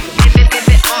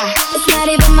 It's not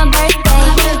even my birthday,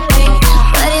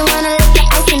 but they wanna lick the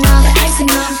icing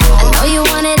off. I know you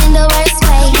want it in the worst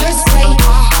way.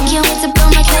 Can't wait to blow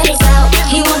my candles out.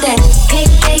 He want that cake.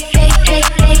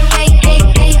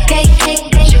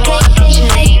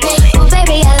 Oh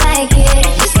baby, I like it.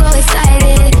 You're so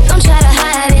excited. Don't try to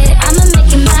hide it. I'ma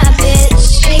make you my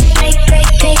bitch.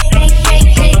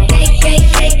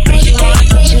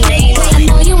 I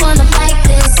know you wanna fight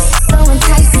this. So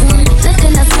enticing.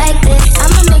 Nothing else like this.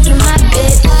 I'ma make you my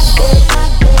bitch.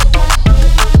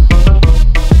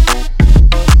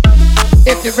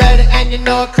 If you're ready and you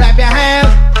know it, clap your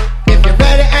hands. If you're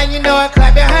ready and you know it,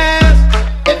 clap your hands.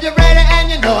 If you're ready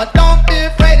and you know it, don't be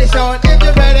afraid to show it. If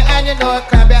you're ready and you know it,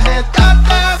 clap your hands.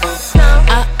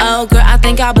 Uh-oh, girl, I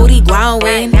think our booty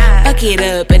growing. Fuck it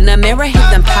up in the mirror, hit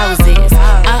them poses.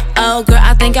 Uh-oh, girl,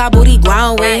 I think our booty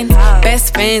growing.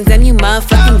 Best friends and you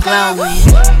motherfucking glowing.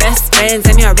 Best friends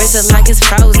and your wrist is like it's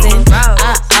frozen.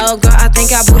 Uh-oh, girl, I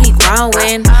think our booty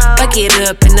growing. Fuck it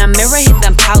up in the mirror, hit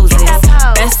them poses.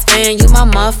 Best friend, you my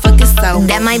motherfucking soul.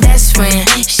 That my best friend.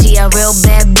 She a real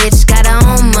bad bitch, got her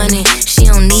own money. She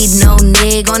don't need no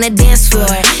nigga on the dance floor.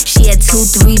 She had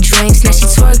 2-3 drinks, now she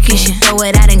twerking. She throw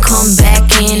it out and come back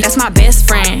in. That's my best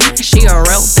friend. She a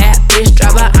real bad bitch,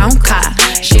 drive her own car.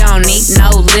 She don't need no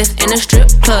lift in a strip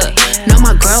club. No,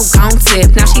 my girl gon'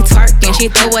 tip. Now she twerking, she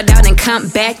throw it out and come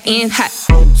back in hot.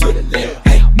 Move to the left,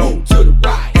 hey, move to the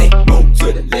right, hey, move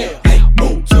to the left, hey,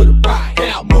 move to the right,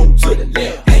 hey, move to the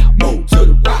left, hey, move to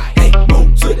the right, hey,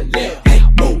 move to the left, hey,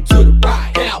 move to the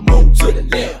right, hey, move to the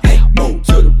left, hey, move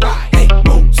to the right, hey,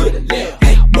 move to the left,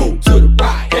 hey, move to the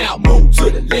right, hey, move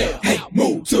to the left, hey,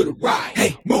 move to the right,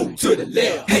 hey, move to the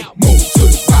left, hey, move to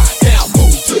the right, hey,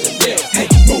 move to the left,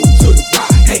 hey, move to the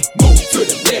right, hey, move to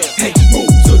the left, hey,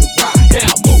 move to the right,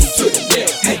 hey, move to the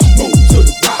left, hey, move to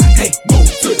the right, hey, move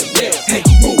to the left, hey,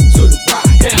 move to the right.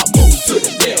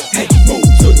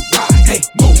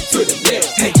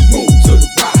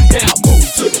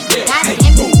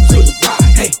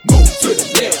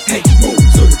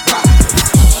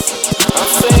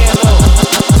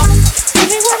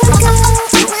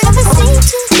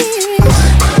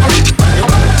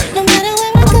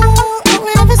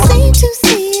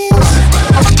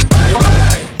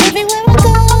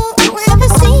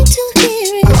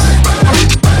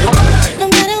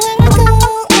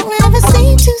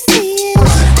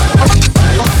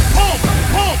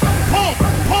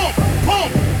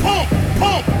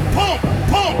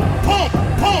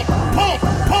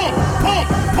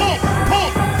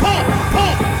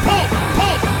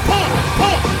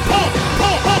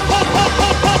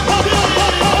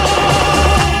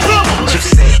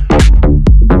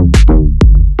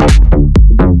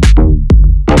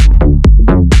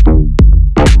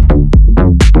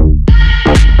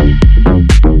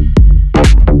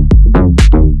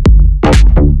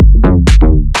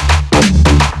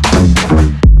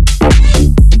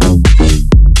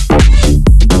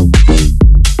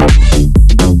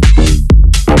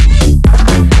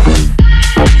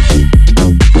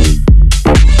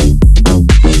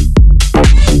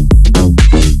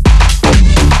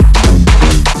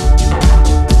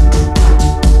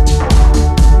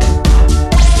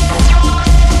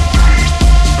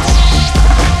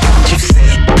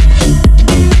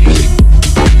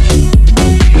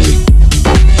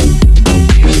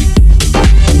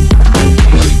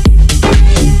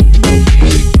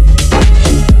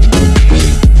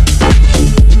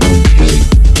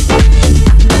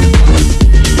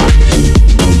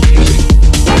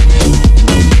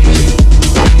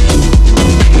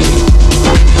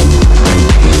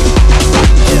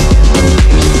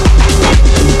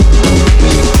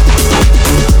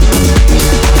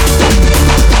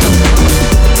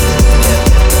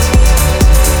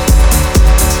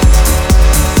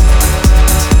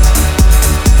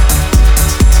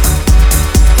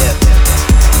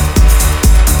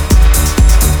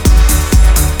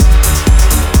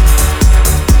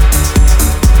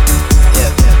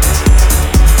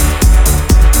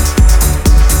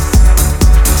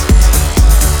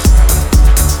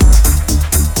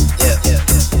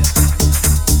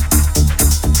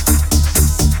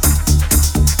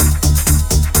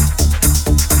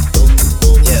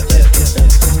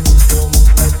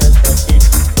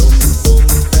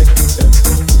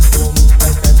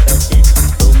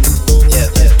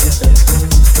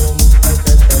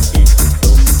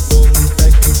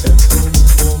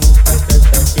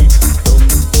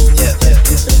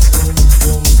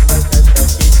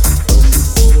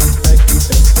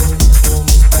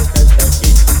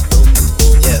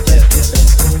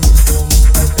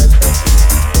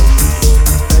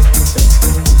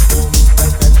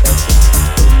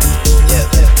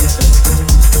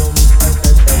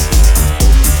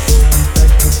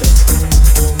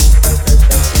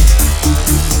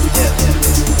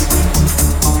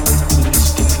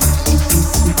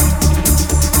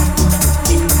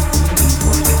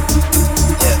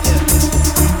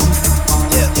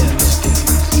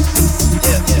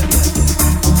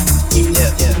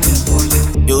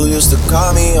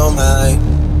 call me on my.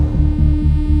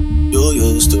 You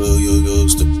used to.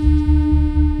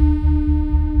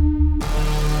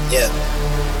 Yeah.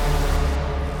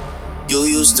 You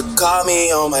used to call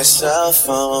me on my cell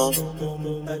phone.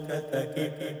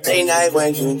 Late night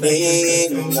when you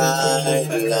need my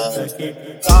love.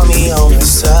 Call me on my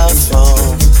cell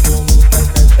phone.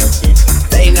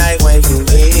 Late night when you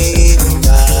need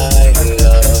my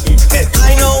love. And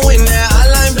I know when that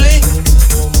hotline blink,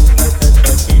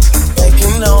 it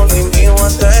can only mean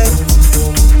one thing.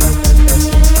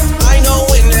 I know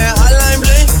when that hotline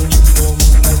blink,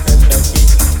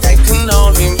 it can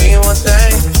only mean one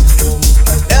thing.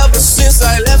 Ever since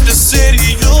I left the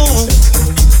city, you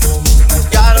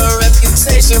got a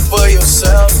reputation for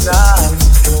yourself now.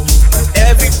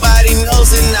 Everybody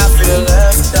knows and I feel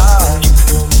left out.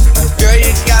 Girl,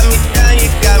 you got me down, you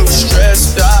got me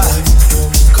stressed out.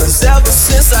 Cause ever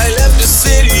since I left the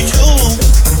city, you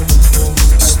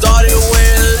started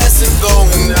wearing less and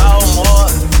going out more.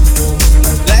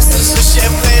 Glasses of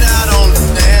champagne out on the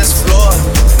dance floor.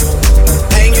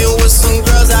 Hanging with some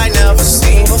girls I never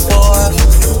seen before.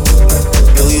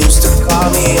 You used to call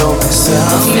me on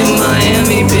myself. I'm in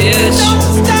Miami, bitch.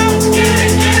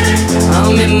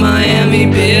 I'm in Miami,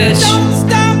 bitch.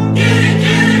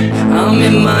 I'm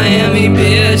in Miami,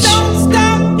 bitch.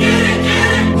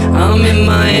 I'm in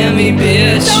Miami,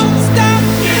 bitch.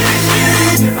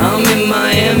 I'm in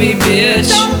Miami,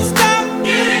 bitch.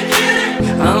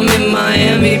 I'm in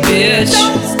Miami, bitch.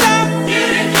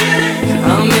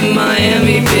 I'm in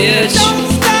Miami, bitch.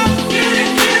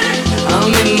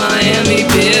 I'm in Miami,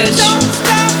 bitch.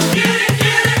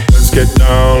 Let's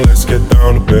get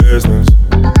down to business.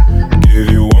 Give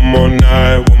you one more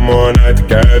night to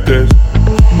get this.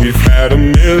 We've had a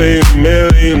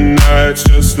million nights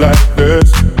just like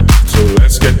this. So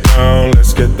let's get down to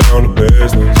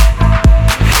business.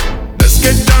 Let's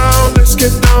get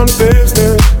down to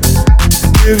business.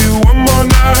 Give you one more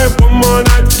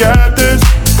night to get this.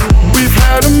 We've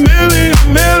had a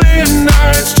million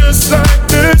nights just like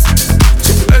this.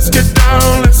 So let's get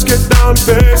down to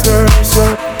business.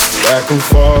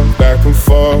 Back and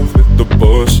forth with the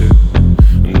bullshit.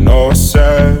 I know I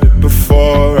said it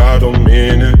before, I don't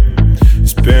mean it.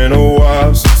 It's been a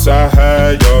while since I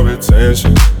had your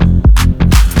attention,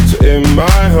 so it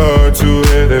might hurt to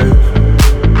hit it.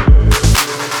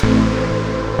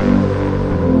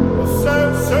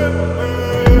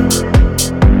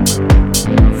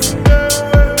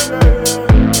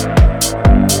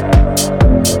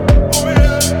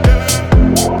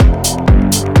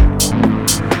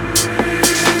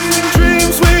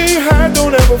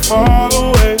 Far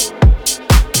away,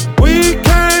 we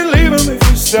can't leave them if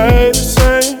we stay the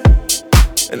same.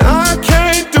 And I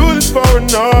can't do this for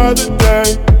another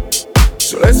day.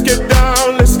 So let's get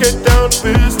down to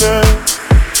business.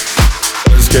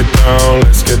 Let's get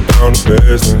down to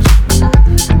business.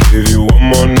 Give you one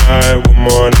more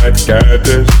night to get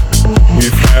this.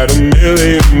 We've had a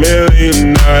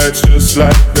million nights just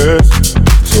like this.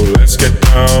 So let's get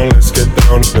down to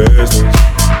business.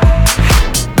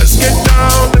 Let's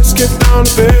get down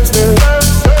to business.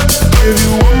 Give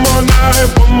you one more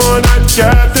night to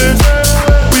get this.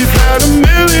 We've had a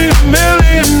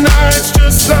million nights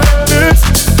just like this.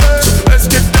 So let's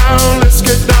get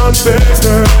down to business.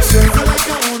 I feel like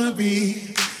I wanna be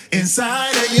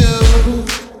inside of you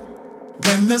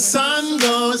when the sun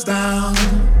goes down.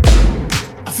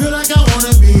 I feel like I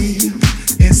wanna be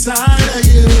inside of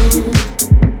you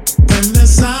when the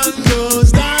sun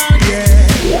goes down, yeah.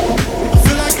 I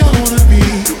feel like I wanna be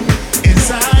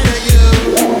inside of you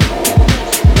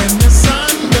when the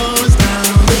sun goes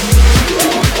down.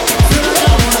 I feel like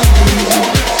I wanna be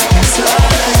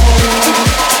inside of you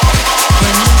when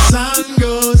the sun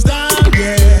goes down,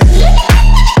 yeah.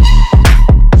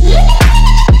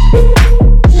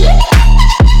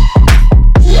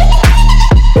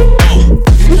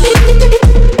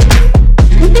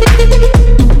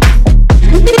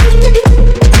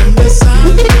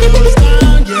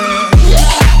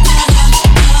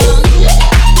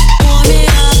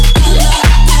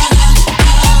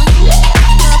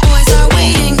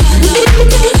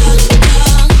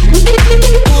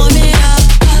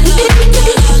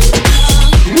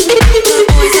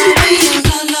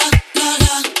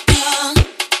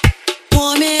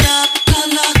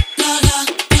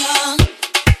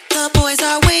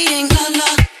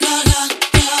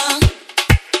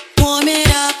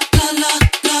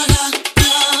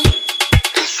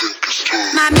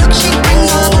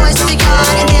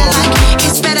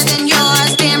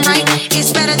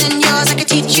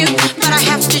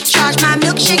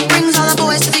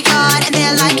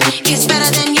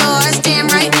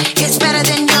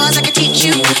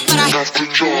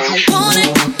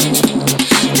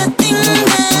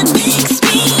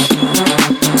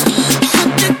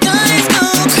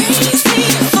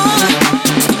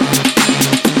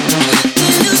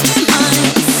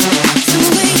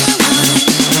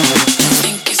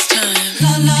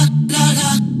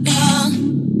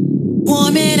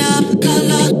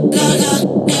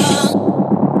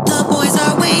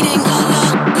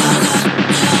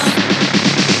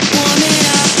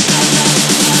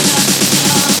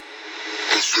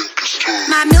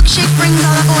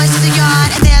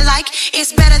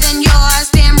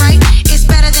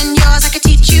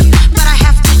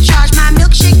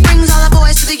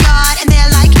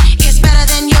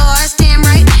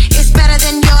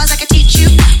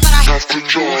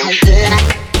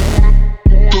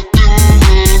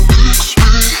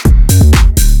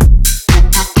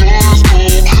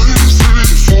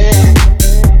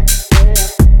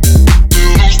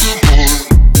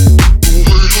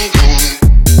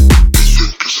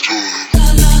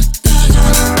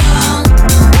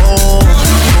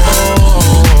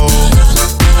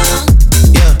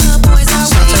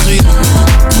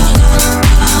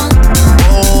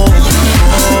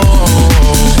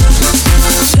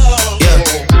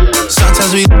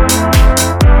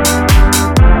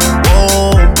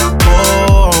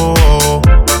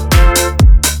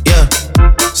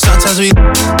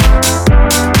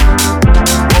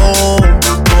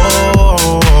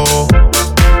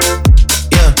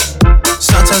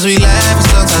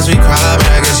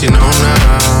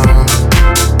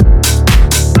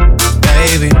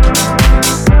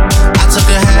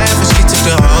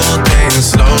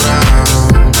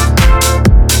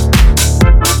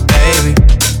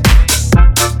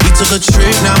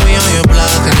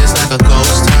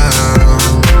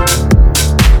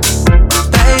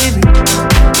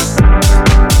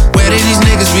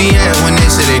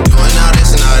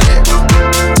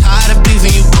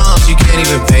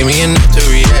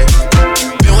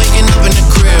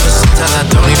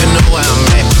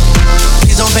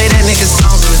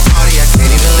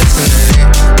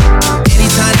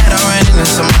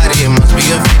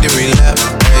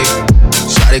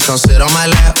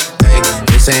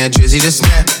 saying Drizzy the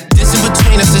snap. This in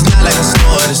between us is not like a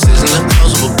store, this isn't a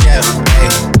closable gap. Hey,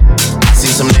 I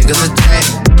see some niggas attack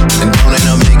and don't end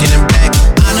up making it back.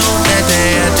 I know that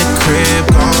they at the crib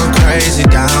going crazy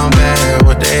down bad.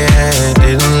 What they had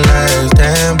didn't last,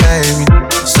 damn baby.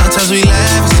 Sometimes we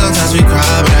laugh and sometimes we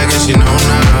cry, but I guess you know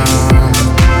now.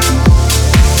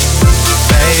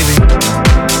 Baby,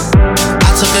 I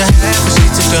took a half and she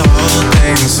took the whole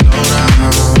thing. Slow down,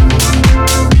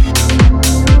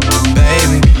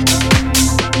 baby.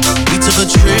 We took a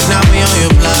trip, now we on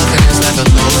your block and it's like a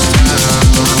ghost town.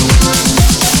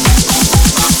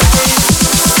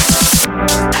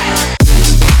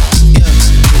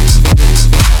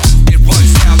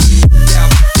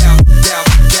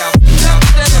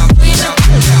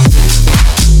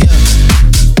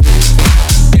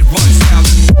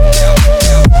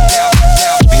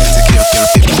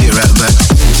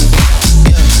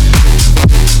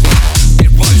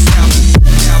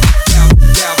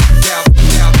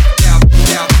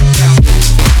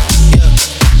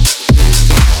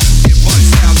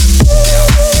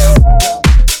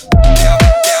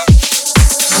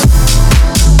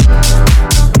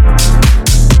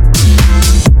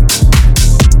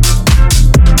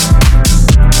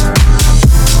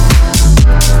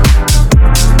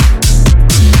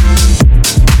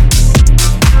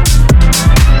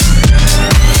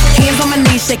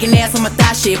 Shaking ass on my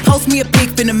thigh shit. Post me a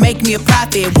pic, finna make me a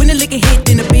profit. When the liquor hit,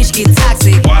 then the bitch get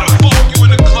toxic. Why the fuck you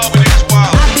in the club and it's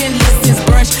wild? I've been lit since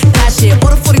brunch, got shit.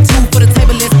 Order 42 for the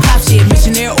table, let's pop shit.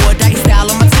 Missionaire or doggy style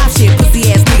on my top shit.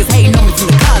 Pussy ass niggas hating on me from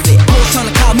the closet. Hoes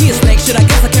tryna call me a snake, shit, I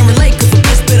guess I can relate. Cause the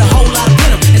bitch spit a whole lot of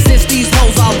venom. And since these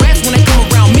hoes all rats, when they come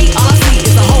around me, all I see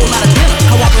is a whole lot of venom.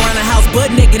 I walk around the house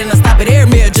butt naked and I stop at air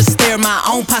mirror just to stare at my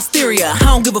own posterior. I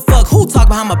don't give a fuck who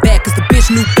talk behind my back, cause the bitch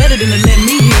knew better than to let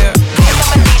me hear.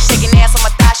 Shaking ass on my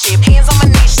thigh shit. Hands on my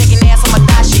knees, shaking ass on my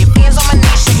thigh shit. Hands on my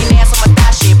knees, shaking ass on my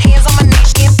thigh shit. Hands on my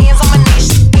knees, hands on my knees,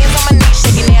 hands on my knees,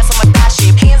 shaking ass on my thigh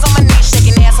shit. Hands on my knees,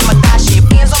 shaking ass on my thigh shit.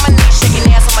 Hands on my knees,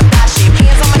 shaking ass on my thigh shit.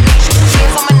 Hands on my knees,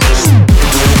 hands on my knees.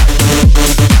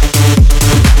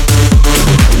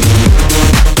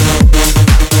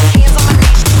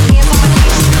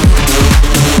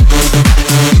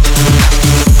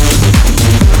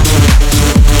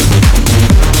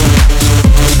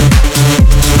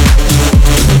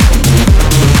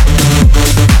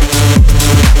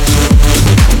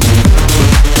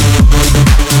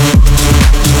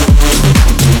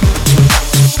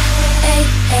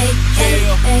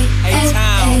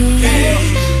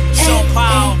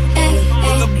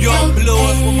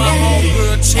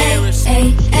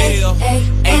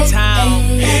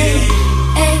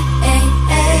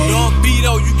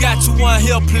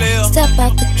 Step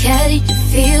out the caddy, you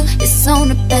feel it's on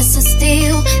the best of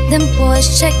steel. Them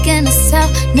boys checking us out,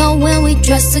 know when we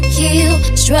dress to kill.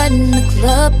 Strutting the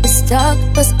club, it's dark,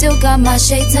 but still got my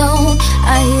shades on.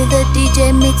 I hear the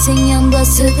DJ mixing young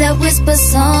bloods to that whisper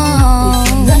song. We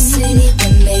from the city, we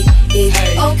make it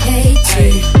okay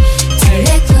to turn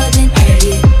that club and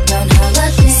get round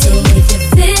holiday. So if you're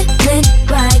feeling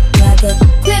right, grab the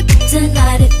grip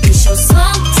tonight. If it's your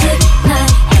song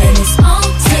tonight, and it's on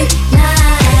tonight.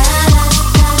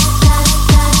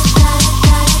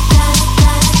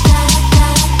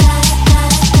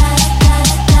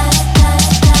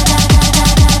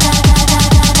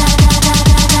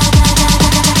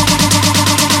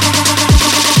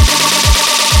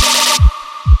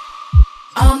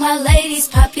 All my ladies,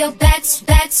 pop your backs,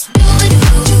 do it, do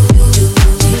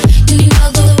it. Do you know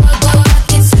the world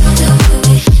can still do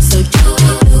it? So do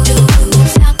it,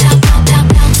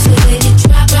 bounce with it,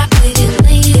 drop with it,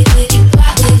 lean with it,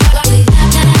 rock with it,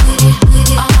 with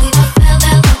it. All my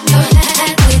fellas, your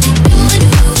head with it, do it.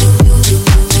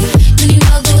 Do you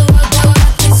know the world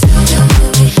can still do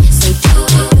it? So do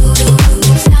it,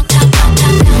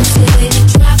 bounce with it,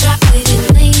 drop with it,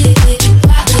 lean with it,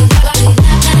 rock with it,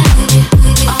 with it.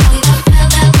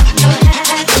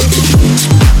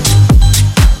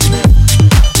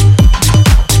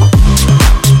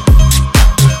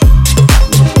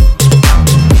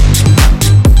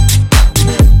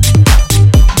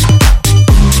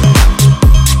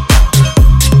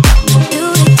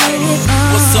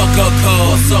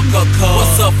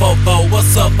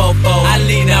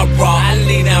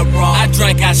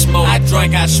 I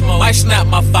smoke. Might snap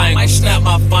my fingers.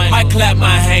 Might clap my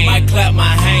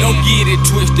hand. Don't get it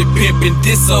twisted, pimpin'.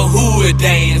 This a hood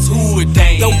dance.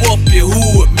 Throw up your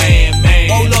hood, man.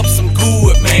 Roll up some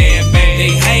good, man.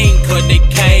 They hang 'cause they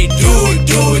can't do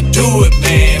it,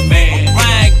 man. I'm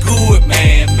riding good,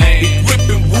 man. Be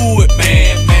gripping wood,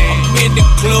 man. I'm in the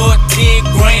club, 10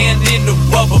 grand in the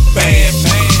rubber band,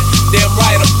 man. Damn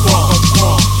right I'm crunk.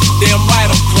 Damn right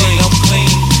I'm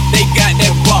clean.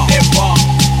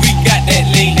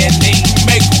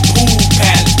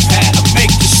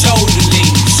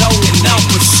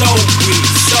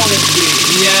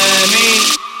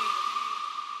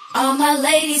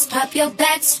 ladies, pop your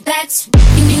backs.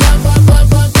 Give me your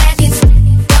backins. Backins.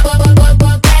 Give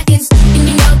me your backins. Backins. Give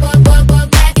me your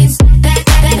backins.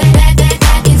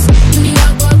 Backins. Give me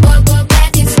your backins.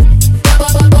 Backins.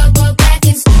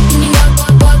 Give me your backins. Backins. Give me your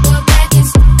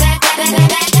backins. Backins.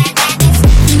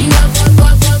 Give me your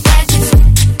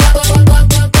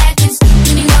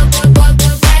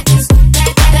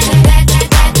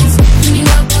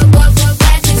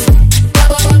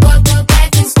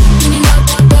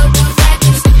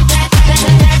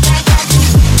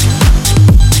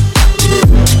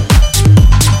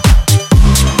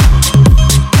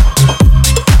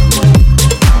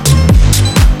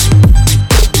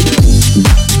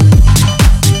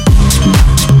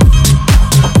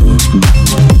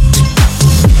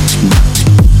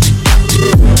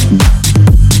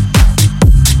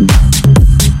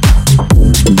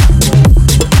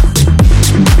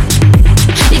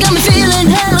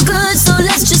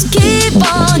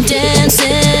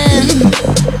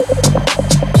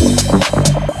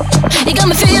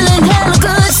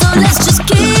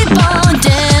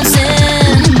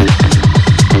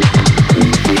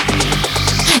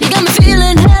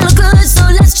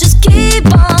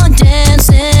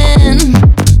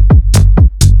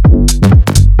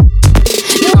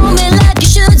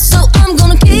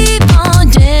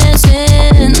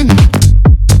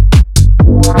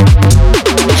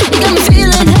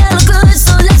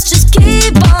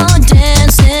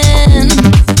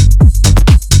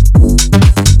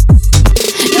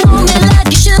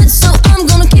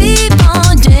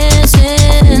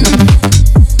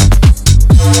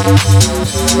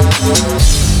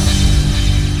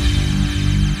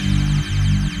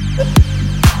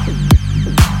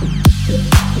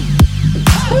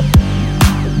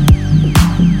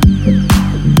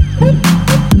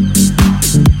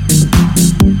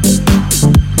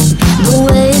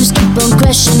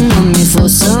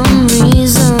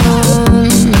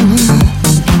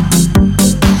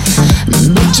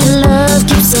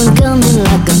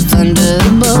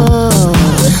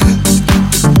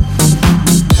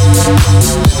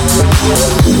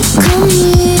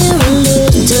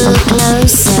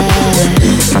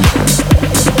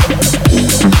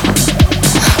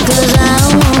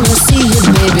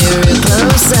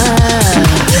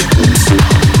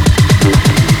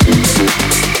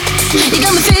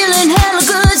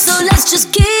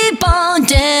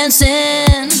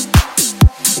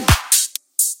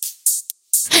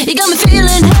You got me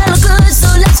feeling hella good, so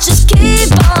let's just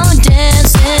keep on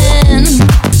dancing.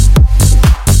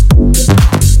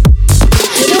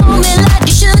 You hold me like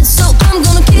you should, so I'm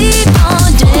gonna keep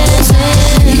on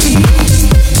dancing.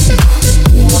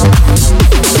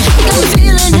 You got me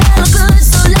feeling hella good,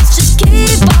 so let's just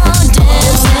keep on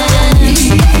dancing.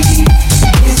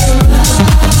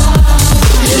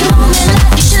 You hold me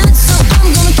like you should, so I'm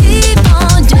gonna keep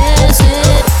on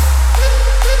dancing.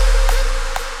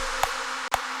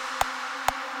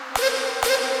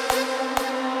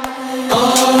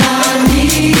 All I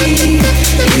need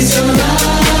is your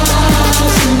love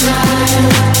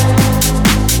tonight.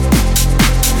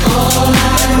 All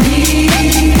I need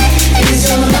is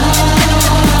your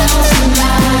love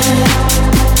tonight.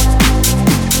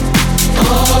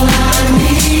 All I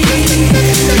need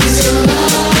is your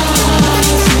love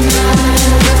tonight.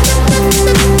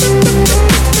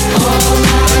 All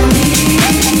I need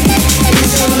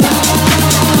is your love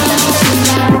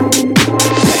tonight.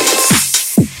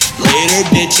 Later,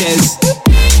 bitches.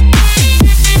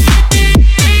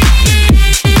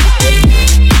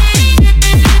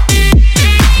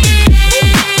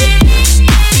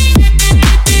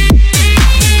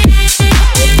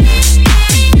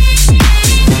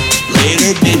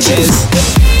 Later, bitches.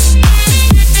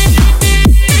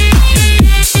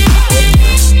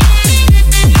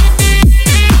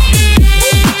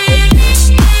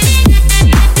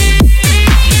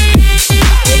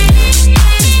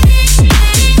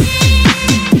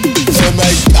 Oh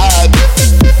my God.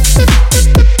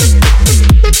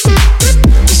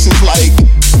 This is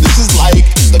like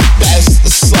the best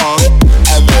song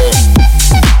ever.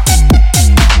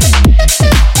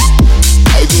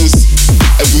 I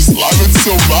just love it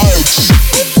so much.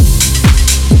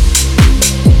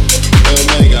 Oh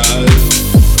my God.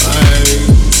 I'm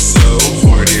so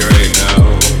horny right now.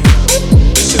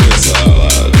 This shit is so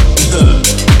loud.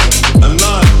 I'm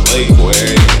not like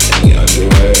wearing any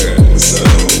underwear, so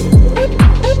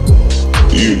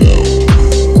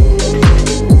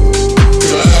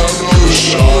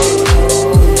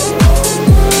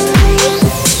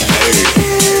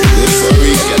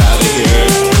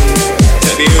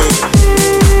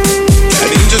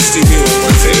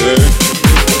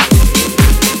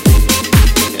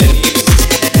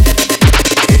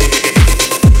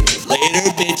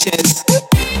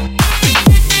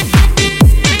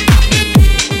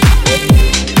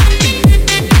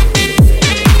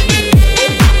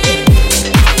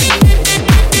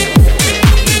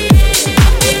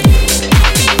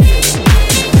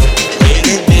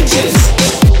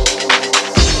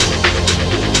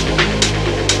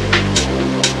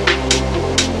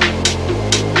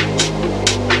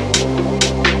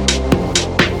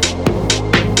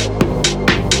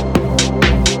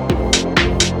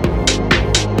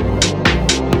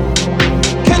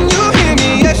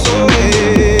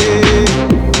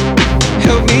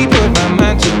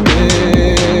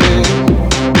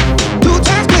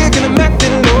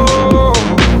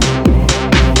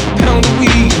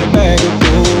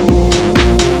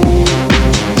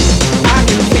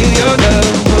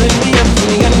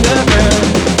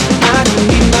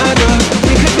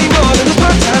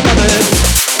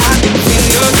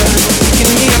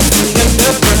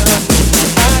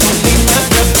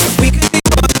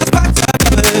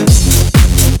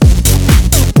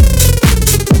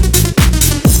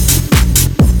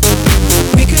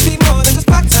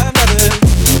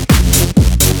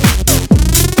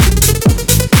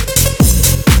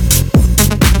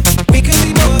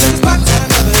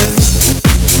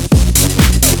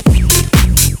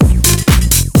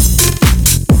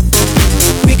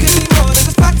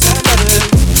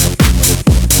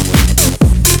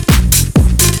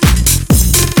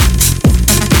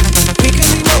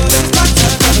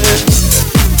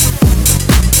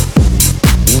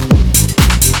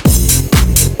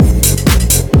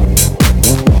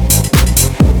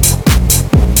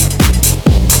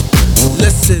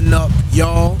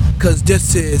y'all, cause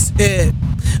this is it.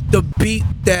 The beat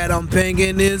that I'm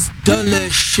banging is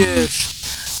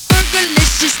delicious.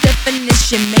 Fergalicious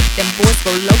definition, make them boys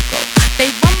go loco.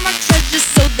 They want my treasures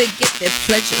so they get their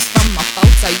pleasures from my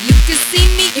photo. You can see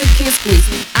me, you can't squeeze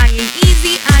me. I ain't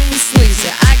easy, I ain't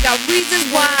sleazy. I got reasons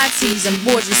why I tease them.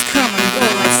 Boys just come and go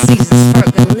like seasons.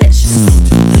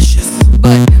 Fergalicious.